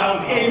hama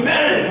dzangu.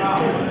 Amen.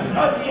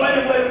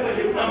 Titwane nguva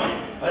yekweshe kunama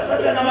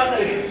vasatana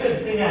vakareke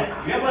tipedzise nyaya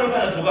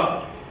yapanopana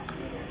dzokako.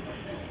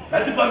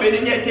 Ngatipambe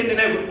nenyaya itende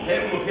nayo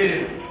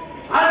yaikunoperera.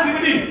 Hanzi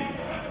kudini?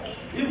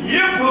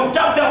 Hebrews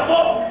chapter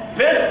 4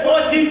 verse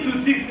 14 to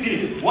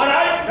 16.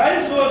 Alright?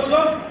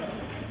 Naizvozvo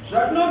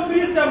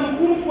zvatinoprista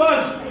mukuru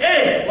kwazvo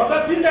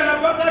wakapindana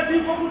pakati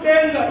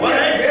pokudenga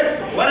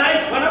Jesu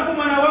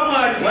mwanakomana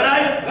waMwari.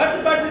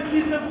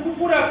 Ngatibatisise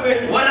kukukura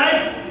kwedu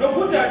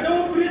nokuti hatine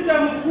muprista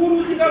mukuru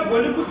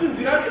usingagoni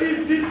kutinzwira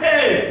tsitsi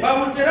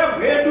pamutera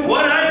hwedu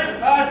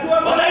asi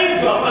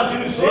wakaidzwa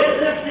pazvinhu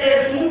zvese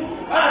sesu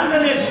asi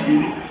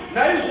nezviri.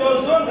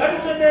 Naizvozvo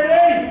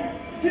ngatiswederei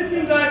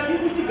tisingatyi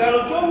kuchigaro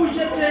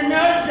choushe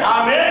chenyasha.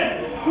 Amen.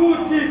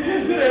 Kuti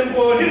tinzwire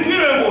ngoni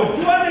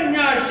tiwane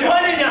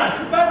nyasha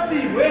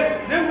tibatsirwe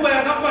nenguva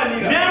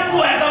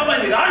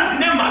yakafanira. Hanzi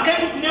nemhaka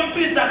yekuti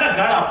nemuprista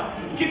akagarapo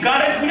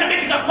chigaro ichi kunyange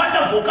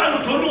chikakwata vhokano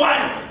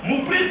tondwari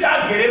muprista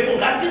agerepo.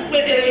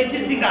 Ngatiswederei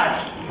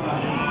tisingatyi,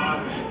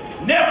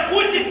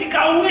 nekuti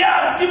tikauya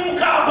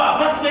asimuka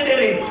apa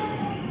paswederei.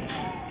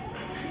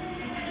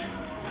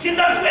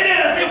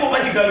 Tingaswedera seiko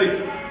pachigaro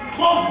ichi?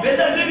 12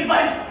 verse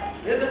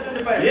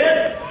 25.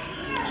 Yes.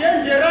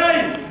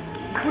 Chenjerai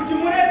kuti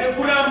murege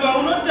kuramba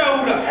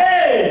unotaura.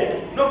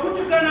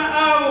 Nokuti kana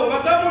avo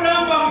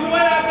vakamuramba nguva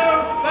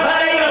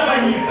yakavaraira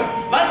panyika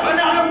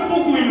vasina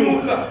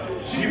kupukunyuka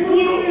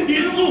zvikuru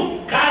isu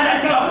kana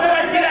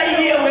tikafuratira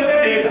iye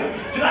wekudenga.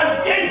 Zvikanzi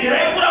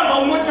chenjerai kuramba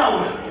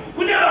unotaura.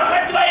 Kune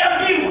vakati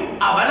vayambirwa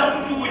havana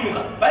kupukunyuka.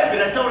 Bhaibheri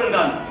rataura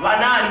ngano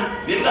vanani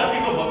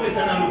veringapita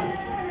bvapesana no.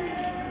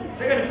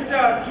 2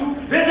 Peter 2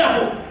 verse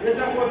 4. Verse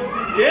 4 to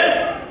 6. Yes.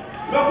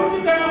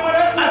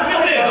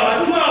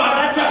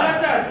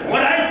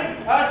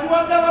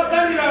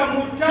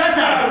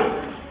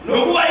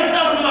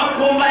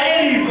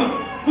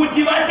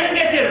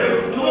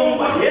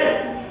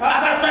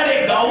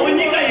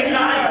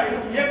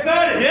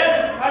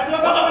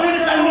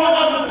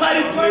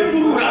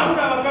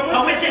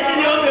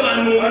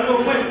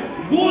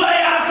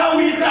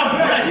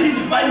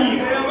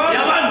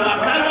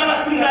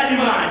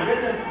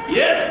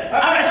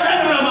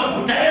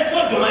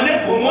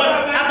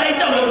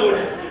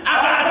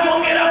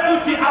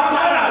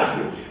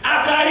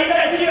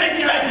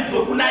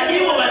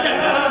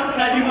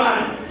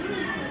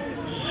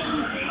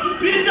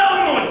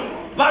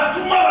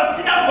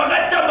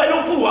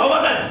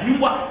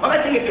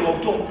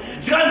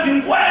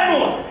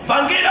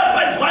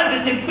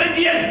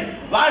 120 years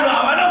vanhu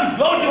havana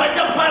kuziva kuti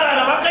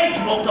vachaparara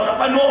vakaitirwa kutaura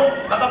pano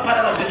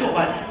vakaparara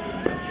zvechokwadi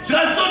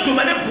zvika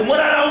Sodoma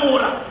neGomora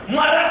raora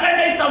Mwari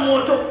akandaisa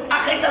moto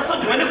akaita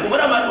Sodoma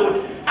neGomora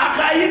madota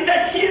akaita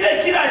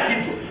chive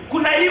chiratidzo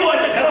kuna ivo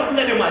vachagara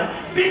usinga nemwari.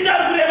 Peter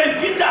ari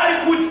kureva Peter ari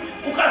kuti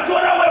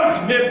ukatora world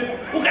map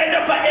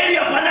ukaenda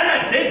paarea panana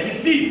Dead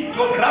Sea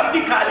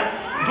geographically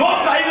ndo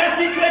paive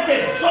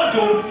situated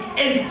Sodom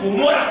and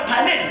Gomora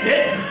pane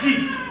Dead Sea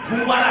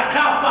gungwa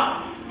rakafa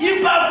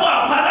ipapo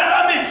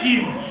hapararame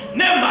chinhu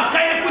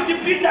nemhaka yekuti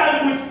Peter ari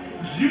kuti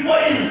nzvimbo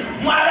iyi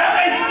Mwari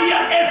akaisiya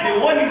as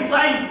a warning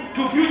sign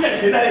to future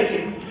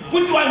generations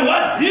kuti vanhu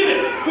vazive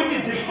kuti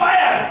the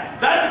fires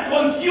that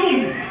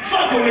consumed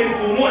Sodom and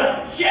Gomorrah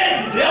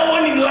shed their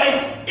warning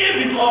light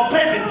even to our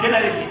present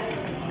generation.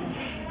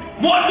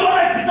 Moto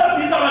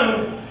wakadzisabisa vanhu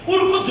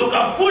uri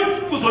kudzoka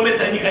futi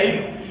kuzomedza nyika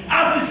ino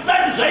asi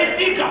zvisati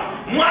zvaitika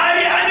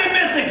Mwari ane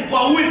message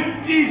kwauri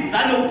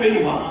tizane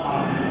upenyu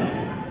hwako.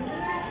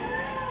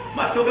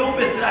 Mashoko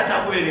ekupedzisira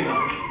atakuverenga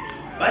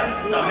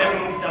vatisisauya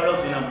kunotitaura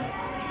zvonamo.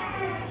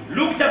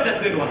 Luke chapter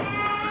 21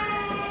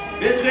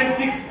 verse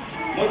 26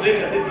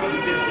 mozoverenga 36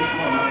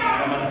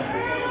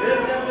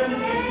 Verse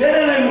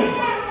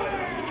 26.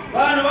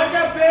 Vanhu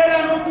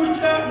vachapera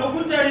nokutya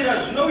nokutarira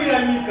zvinowira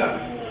nyika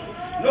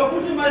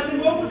nokuti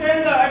masimba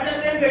okudenga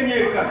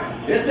achadengenyeka.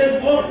 verse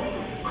 34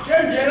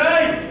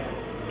 Chenjerai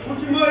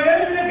kuti mwoyo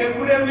yenyu irege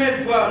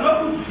kuremedzwa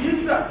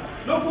nokudyisa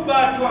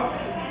nokubatwa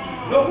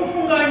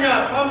nokufunganya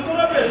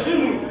pamusoro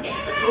pezvinhu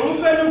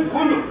zvoupenyu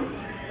guno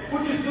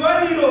kuti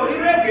zuva iro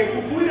rirege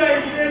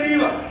kukuwirai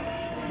seriva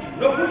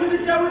nokuti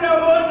richawira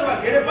vose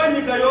vagere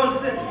panyika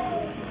yose.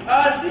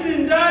 Asi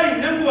rindai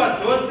nenguva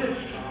dzose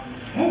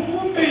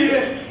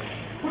mukumbire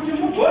kuti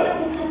mugone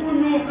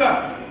kupukunyuka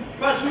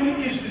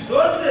pazvinhu izvi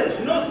zvose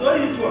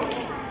zvinozoitwa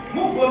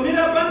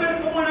mugomira pamberi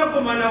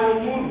pomwanakomana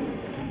womunhu.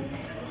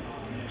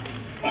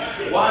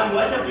 vanhu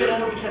vachapera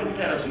nokutya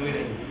nekutara zvinowira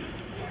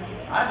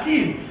nyika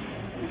asi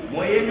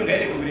mwoyo yenyu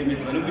ngairege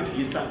kuremedzwa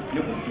nekudyisa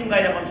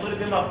nekufunganya pamusoro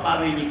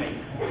pemafaro enyika iyi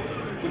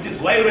kuti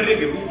zuva iro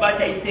rirege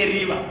kubata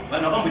iseriva.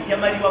 Vanhu vakambotiya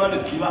mariva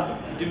vanoziva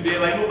kuti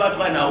mbeva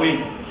inobatwa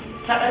nawenyu.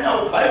 Saka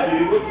nawo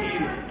bhaibheri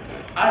rotiro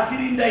asi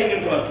rindai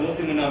nenguva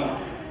dzose muna Mwari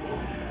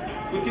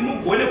kuti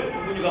mugone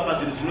kupukunyuka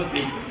pazvinhu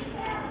zvinosei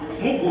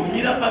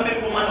mugomira pamberi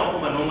pomwana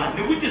wakomana waMwari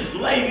nekuti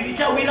zuva iri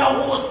richawira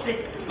vose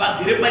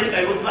vagere panyika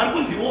yose. Vari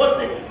kunzi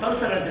vose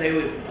vanosanganisira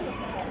iwewe.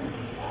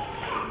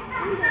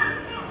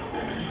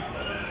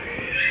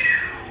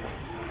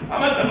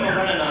 hama dzangu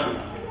mafana navo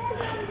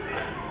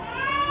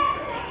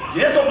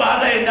Jesu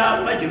paakaenda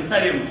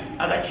paJerusaremu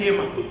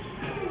akachema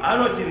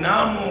anoti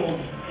nhamo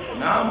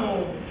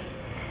nhamo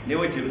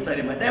newe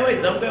Jerusalema dai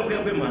waizamuka kuya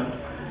kwemhando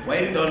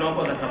wairinda vana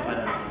vako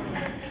vakasaparara.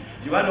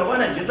 Vanhu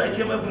vakaona Jesu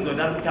achema kunzi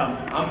kuti ari kutamba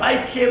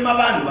ambaichema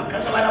vanhu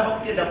vakanga varamba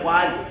kutenda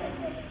kwaari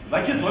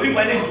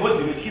vachizovingwa nenhoo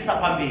dzinotyisa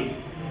pamberi.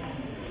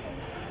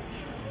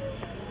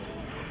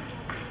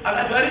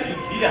 Akati vari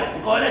Judhiya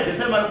ukaona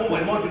Jerusalema anokombwa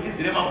nemauto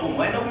tizire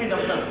makombo aenda kuminda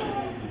musanzwa.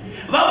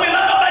 Vamwe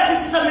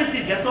vakabatisisa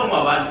meseji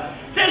yasomwa vanhu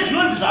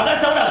sezvinonzi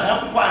zvakataura zvava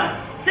kukwana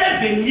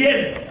 7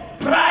 years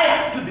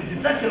prior to the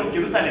destruction of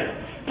Jerusalem.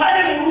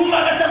 Pane murume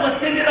akatangwa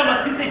chitendera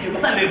masitisi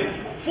eJerusalem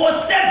for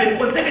 7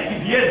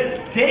 consecutive years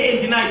day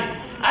and night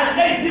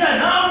achidaidzira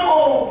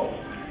nhamo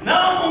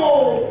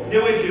nhamo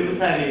newe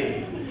Jerusalem.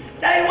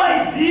 Dai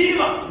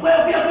waiziva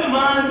kwekuya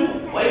kwemhandu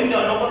wairinda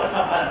vana vako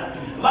vakasaparara.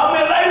 Vamwe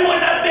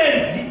vaiona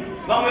benzi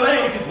vamwe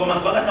vaiuchidzwa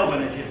mazuva akataurwa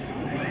naJesu.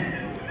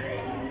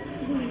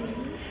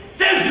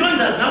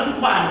 Sezvinonzi hazvina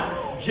kukwana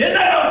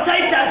General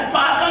Titus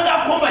paakanga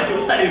akomba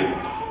Jerusalem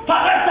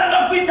pakatanga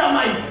kuita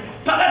mai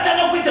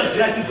pakatanga kuita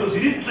zviratidzo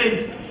zviri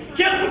strange.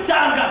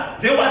 Chekutanga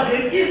there was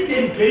an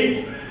eastern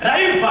gate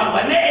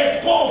raivharwa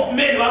neescore of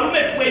men varume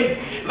 20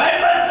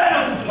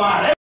 vaibatsirana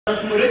kuvhara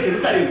zvimwe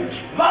reJerusarem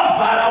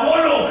vavhara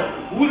woloka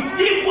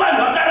usiku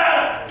vanhu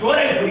vakarara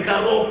dhora ivhu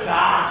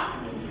rikaroka.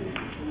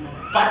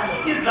 But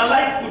the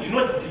Israelites could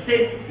not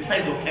discern the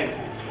signs of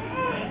times.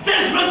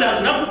 Sezvinonzi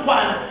hazvina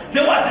kukwana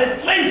there was a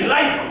strange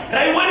light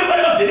raionekwa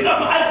rakavheneka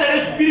paaritari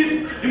ezvipiriso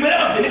rimwe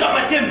rakavheneka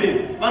patemberi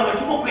vanhu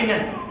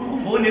vachingokwenyana uri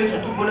kumboonere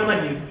zvatikuona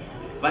manheru.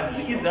 But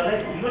the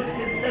Israelites could not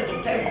discern the signs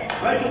of times.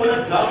 Vaitoona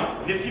drama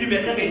nefilimu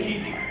yakanga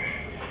ichiitika.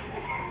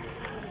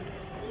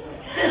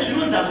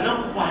 Sezvinonzi hazvina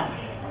kukwana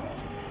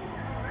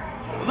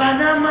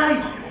vana mai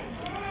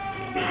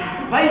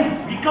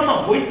vainzwika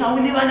mavhoisi avo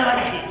nevana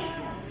vacheche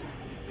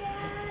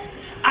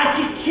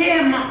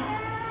achichema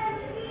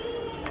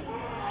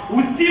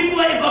usiku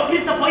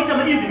vaibvaprista paita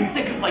maevening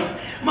sacrifice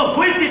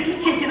mavhoisi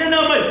etucheche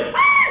nanamai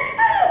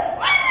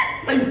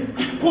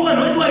ko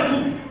vanhu vacho vari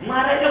kupi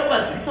Mwari aida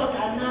kuvazivisa kuti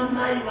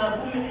anamai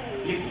varume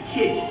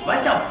vekucheche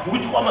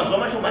vachabhutywa mazuva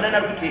mashomanana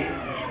ari kutera.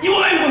 Ivo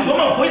vaingonzwa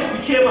mavhoisi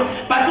kuchema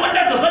but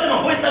watadza zva kuti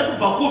mavhoisi ari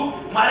kubva kupi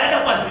Mwari aida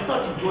kuvazivisa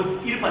kuti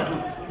njodzi iri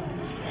padhuze.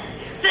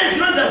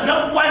 Sezvinonzi hazvina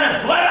kukwana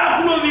zuva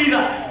raakunovira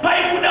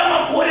paibuda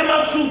makore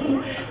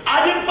matsvuku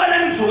ane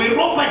mufananidzo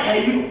weropa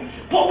chairo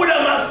pobuda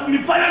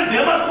mifananidzo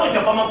yamasoja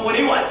pamakore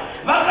iwayo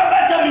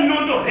vakabata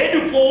minondo ready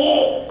for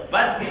war.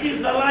 But the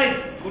Israelites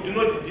could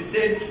not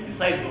discern the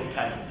signs of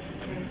times.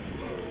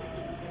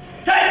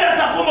 Taita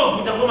sakoma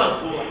guta koma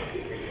suwa.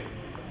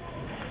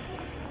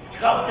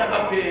 Chikapu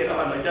chakapera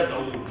vanhu vaitadza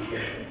uku.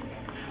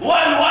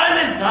 Vanhu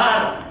vane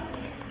nzara.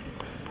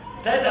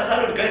 Taita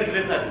said, guys,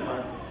 let's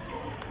advance.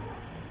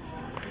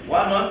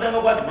 Vanhu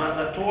vanotanga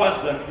kuadvansa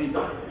towards the city.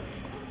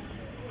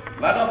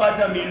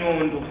 Vakabata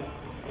minondo.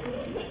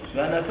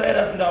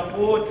 Vanasayira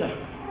sindapota.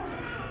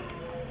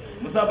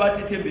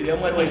 Musabati temberi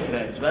yaMwari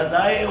waIsraeri. Zvanzi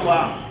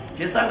aiwa.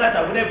 Jesu angati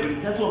hakuna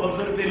igoritasowa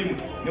pamusoro perimwe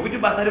nekuti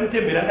basa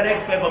remutemberi anga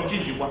raexpire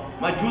pamuchinjikwa.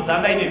 maJews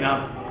anga ine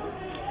nhamo.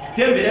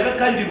 Temberi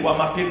yakakandirwa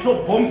mapetrol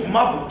bombs,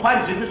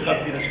 mabhukwari zvese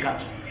zvikapera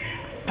zvikatsva.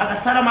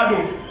 Pakasara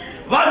madota.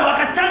 Vanhu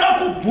vakatanga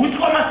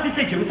kubhutywa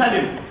masitsi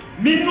eJerusarema.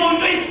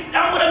 Minondo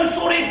ichidambura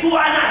misoro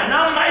yetuwana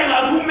namai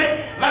varume.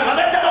 Vanhu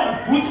vakatanga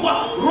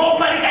kubhutywa,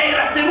 ropa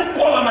rikaira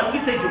serukova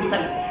masitsi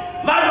eJerusarema.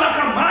 Vanhu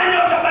vakamhanya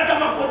vakabata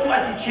makotsi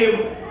vachichema.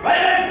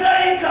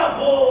 Vairadzira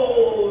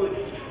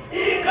ikapoti,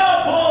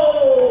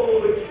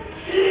 ikapoti,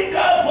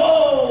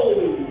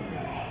 ikapoti.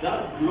 The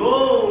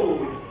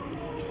glory.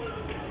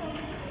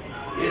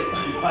 Yes,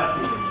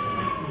 departed.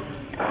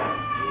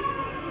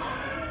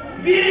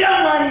 Mbiri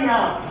yaMwari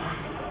yapa.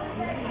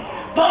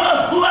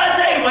 Pamazuva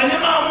atairwa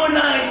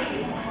nemaAmonites,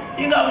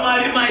 inga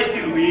Mwari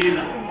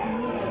maitirwira.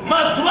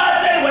 Mazuva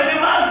atairwa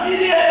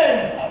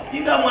nemaAssyrians,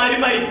 inga Mwari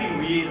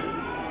maitirwira.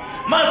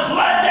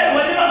 Mazuva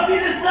atairwa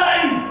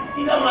nemaPhilistines,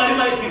 inga Mwari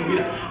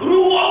maitirwira.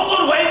 Ruoko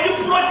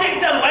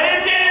rwaitiprotecta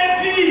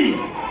rwaendepi.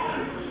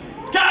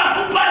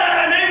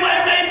 Takuparara nei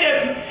Mwari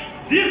maendepi.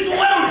 This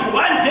world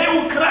one day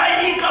will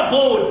cry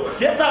ikapoti.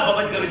 Jesu abva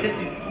pachigaro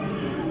chetsitsi.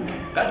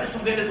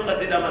 Ngatisungene tsoka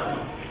dzedu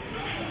amadzimai.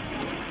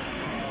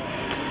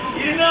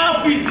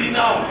 Enough is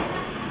enough.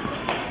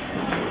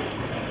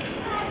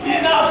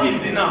 Enough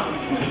is enough.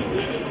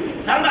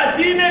 Tanga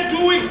tine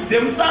 2 weeks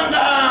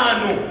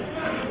dzemusangano.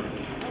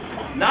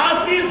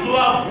 Nhasi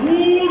zuva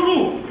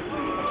guru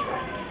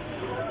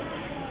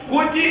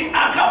kuti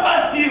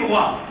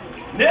akabatsirwa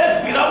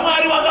nezwi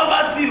raMwari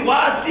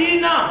wakabatsirwa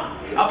asina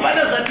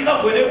hapana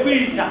zvatingagone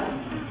kuita.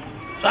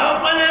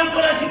 Zvakafanira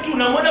kutora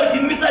chitunha moda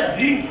kuchinwisa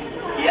drink.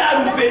 Iye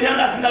ari upenyu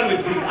anga asinganwe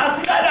drink.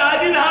 Asikada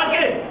hadi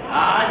nake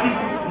hadi.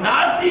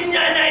 Nhasi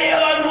nyanya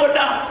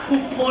yevanoda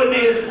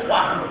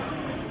kuponeswa.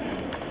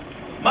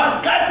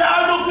 Masikati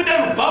ano kune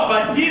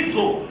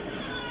rubhabhatidzo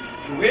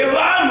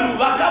rwevanhu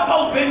vakapa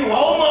upenyu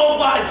hwavo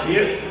maoko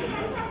aJesu.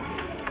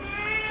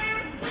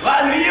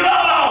 Vanhu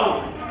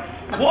ivavo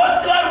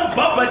vose vari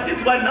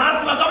kubhabhatidzwa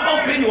nhasi vakapa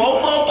upenyu hwavo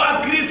maoko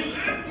aKristu.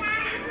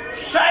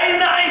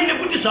 Shainai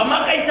nekuti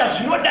zvamakaita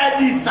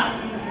zvinodadisa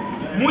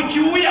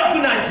muchiuya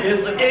kuna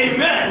Jesu.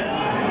 Amen.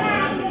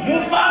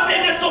 Mufambe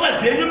netsoka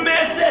dzenyu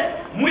mese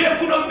muye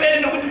kuno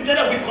mberi nekuti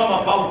muchada kuiswa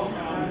mabhausi.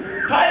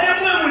 Pane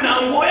mumwe munhu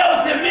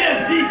angouya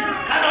semedzi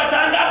kana kuti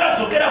anga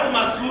akadzokera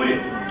kumashure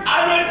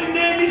anoti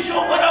neni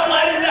shoko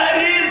raMwari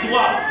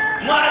ndarinzwa.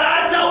 Mwari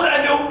ataura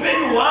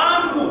neupenyu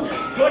hwangu.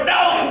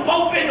 Ndodawo kupa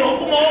upenyu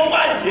hwangu maoko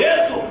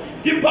aJesu.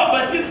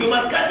 Ndibhabhatidzwe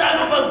masikati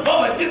ano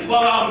pakubhabhatidzwa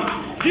vamwe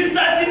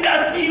ndisati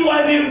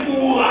ndasiyiwa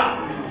nenguva.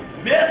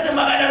 Mese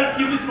makadaro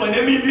tichiimbisirwa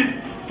nemimbisi.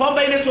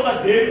 Fambai netsoka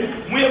dzenyu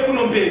muye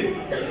kuno mberi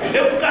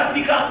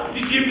nekukasika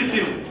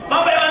tichiimbisirwa.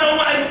 Fambai vana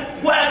vaMwari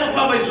nguva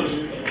yatofamba izvozvo.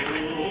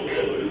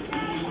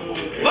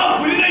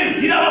 Vavhurire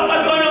nzira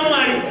vafambi vana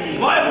vaMwari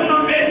vauye kuno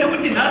mberi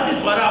nekuti nhasi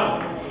zuva ravo.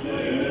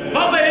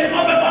 Fambai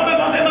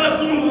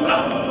makasununguka.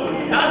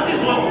 Nhasi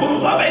zuva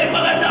guru. Fambai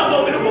pakatamba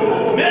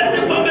mese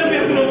fambai muye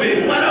kuno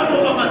mberi. Mwari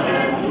akuropa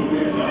madzina.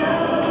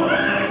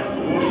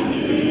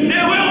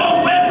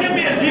 Newewo kwese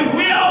miedzi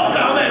uyawo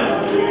kama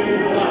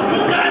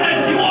mukana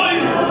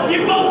timoyo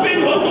ipa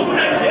upenyu hwako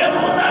kuna Jesu.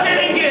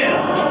 Usaverengera.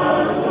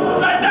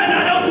 Satani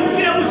ada kuti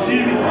ufire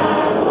muzvivi.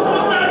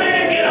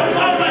 Usaverengera.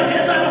 Famba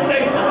Jesu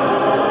anokudaidza.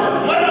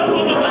 Mwari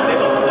akuropa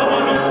madzina kupa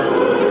mwana.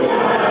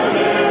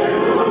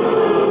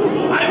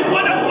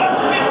 Aikuona kuva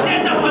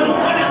spectator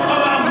panoponeswa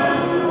vamwe.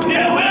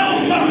 Newewo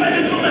famba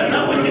netsoka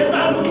dzako Jesu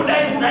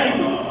anokudaidza.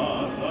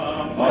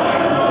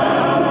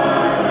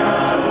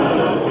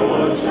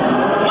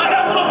 Mwari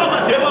akuropa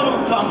madzina pamuri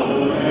kufamba.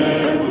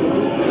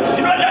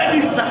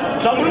 Zvinodadisa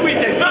zvamuri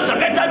kuita. Ndizvo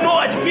zvakaita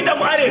Noa achipinda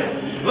muareka.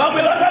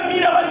 Vamwe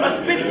vakamira vari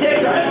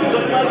maspectator.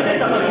 Kuti Mwari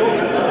unoita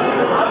madhoka.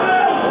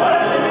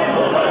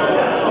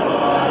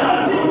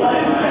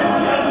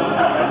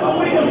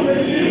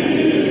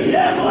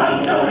 Jesu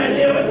anotaura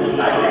newe.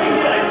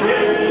 Ashaidira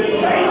Jesu.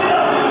 Shaidira.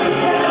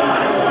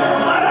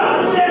 Mwari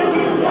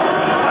haaseki.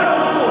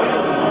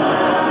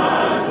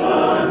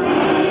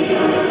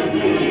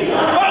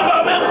 Famba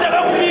mekutaka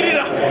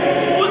kumirira.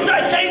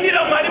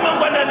 Usashaidira Mwari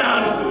mangwanani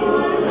ano.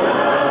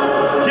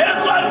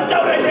 Jesu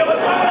anotaura newe.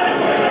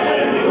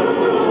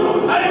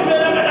 Ari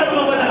mberi akadaro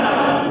mangwanani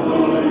ano.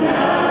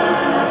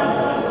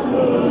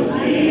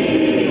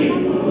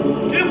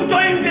 Tiri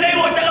kutoimbira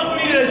iwo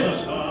takakumirira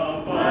izvozvo.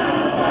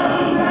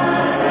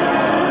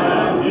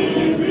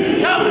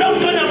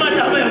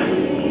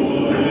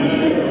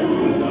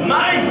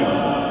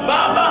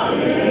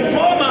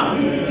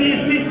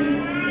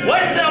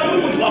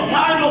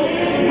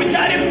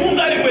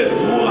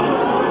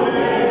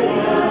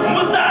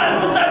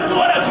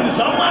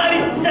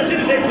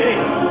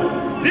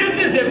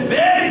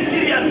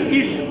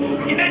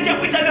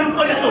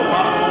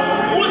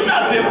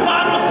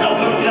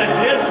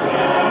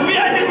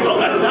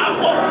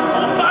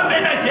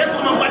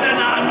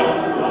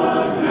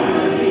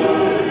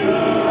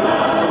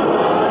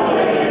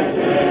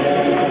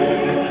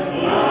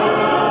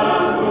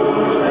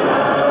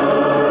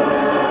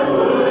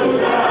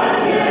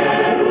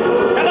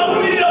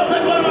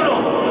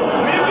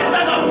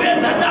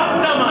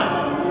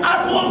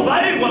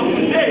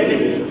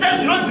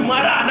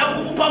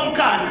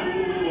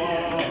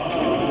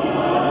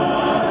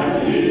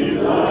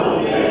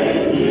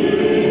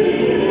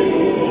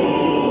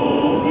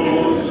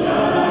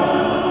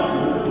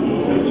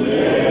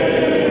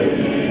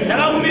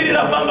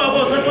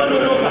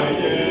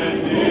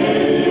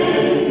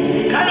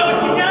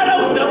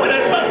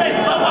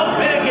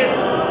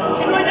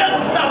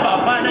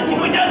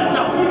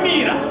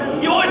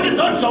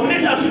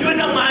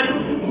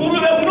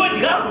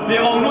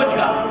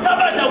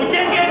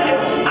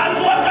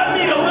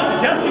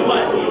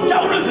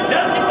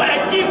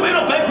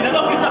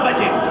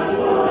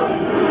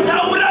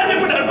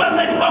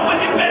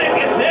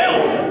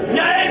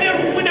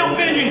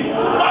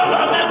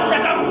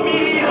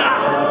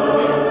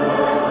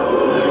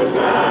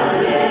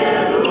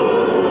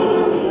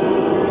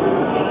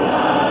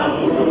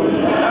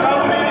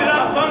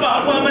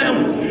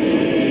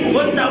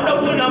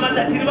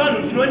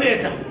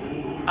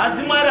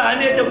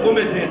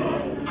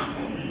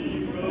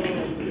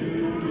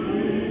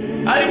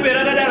 ari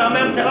perakadaro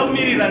amai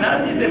mutakamumirira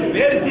nhasi is a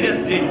very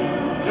serious day.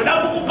 Ndoda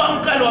kukupa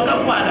mukana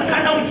wakakwana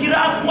kana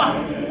uchiraswa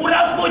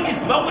uraswa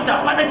uchiziva kuti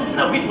hapana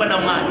chisina kuitwa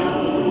naMwari.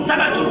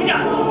 Saka tunya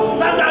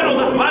sangano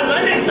vanhu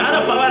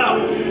vanenzara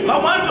pavaravo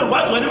vamwe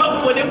vanotorwadzwa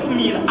nemakumbo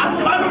nekumira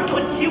asi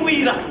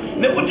vanototiwira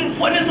nekuti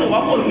ruponeso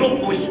rwako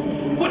runokosha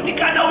kuti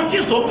kana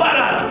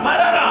uchizoparara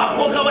parara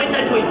hako kawaita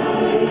choice.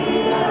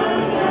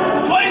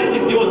 Choice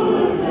is yours.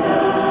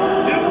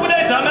 Tiri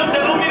kukudaidza amai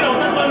mutakamumirira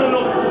usati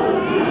vanonoka.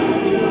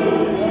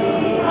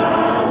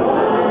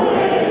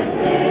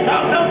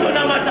 Takuda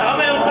kutonamata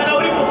hama yangu kana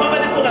ulipo famba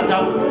netsoka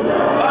dzako.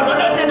 Vanhu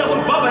vanotenda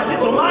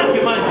kurubhabhatidzo manje.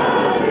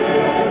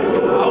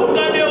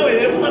 Haukanewo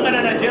here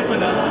kusangana naJesu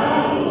nhasi.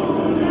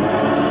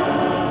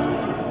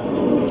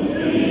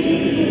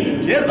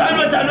 Jesu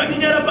anoti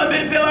anotinyara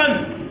pamberi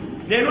pevanhu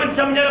neniwo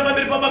ndichamunyara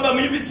pamberi paBaba.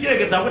 Muimbisi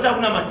chiregedza kuti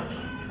akunamata.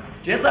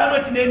 Jesu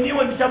anoti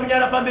neniwo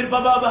ndichamunyara pamberi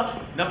paBaba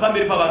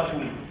napamberi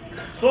pavatumwa.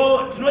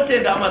 So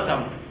tinotenda hama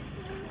dzangu.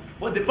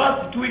 For the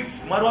past 2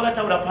 weeks Mwari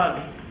wakataura pano.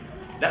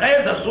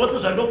 Ndakaedza zvose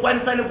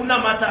zvandokwanisa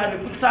nekunamata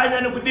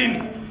nekutsanya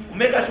nekudini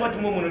kumeka sure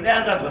kuti munhu dai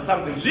anganzwa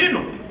something.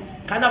 Zvino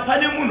kana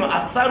pane munhu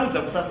asarudza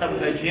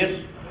kusasarudza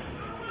Jesu,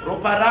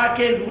 ropa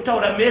rake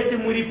ndikutaura mese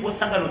muripo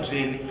sangano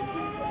dzvene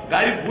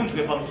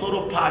ngaribvunzwe pamusoro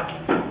pake.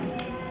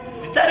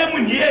 Zita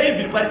remunhu iye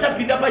even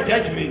parichapinda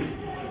pajudgment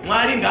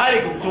Mwari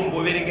ngaarege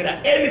kutomboverengera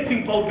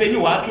anything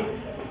paupenyu hwake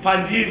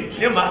pandiri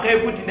nemhaka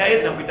yekuti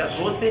ndaedza kuita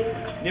zvose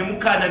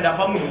nemukana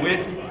ndapa munhu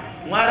wese.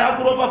 Mwari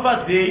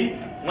akuropafadzei,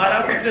 Mwari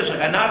akuitire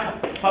zvakanaka.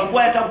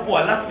 Panguva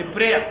yatakupiwa last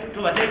prayer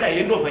tobva taita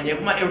handover nyaya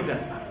kuma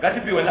elders.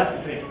 Ngatipiwe last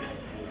prayer.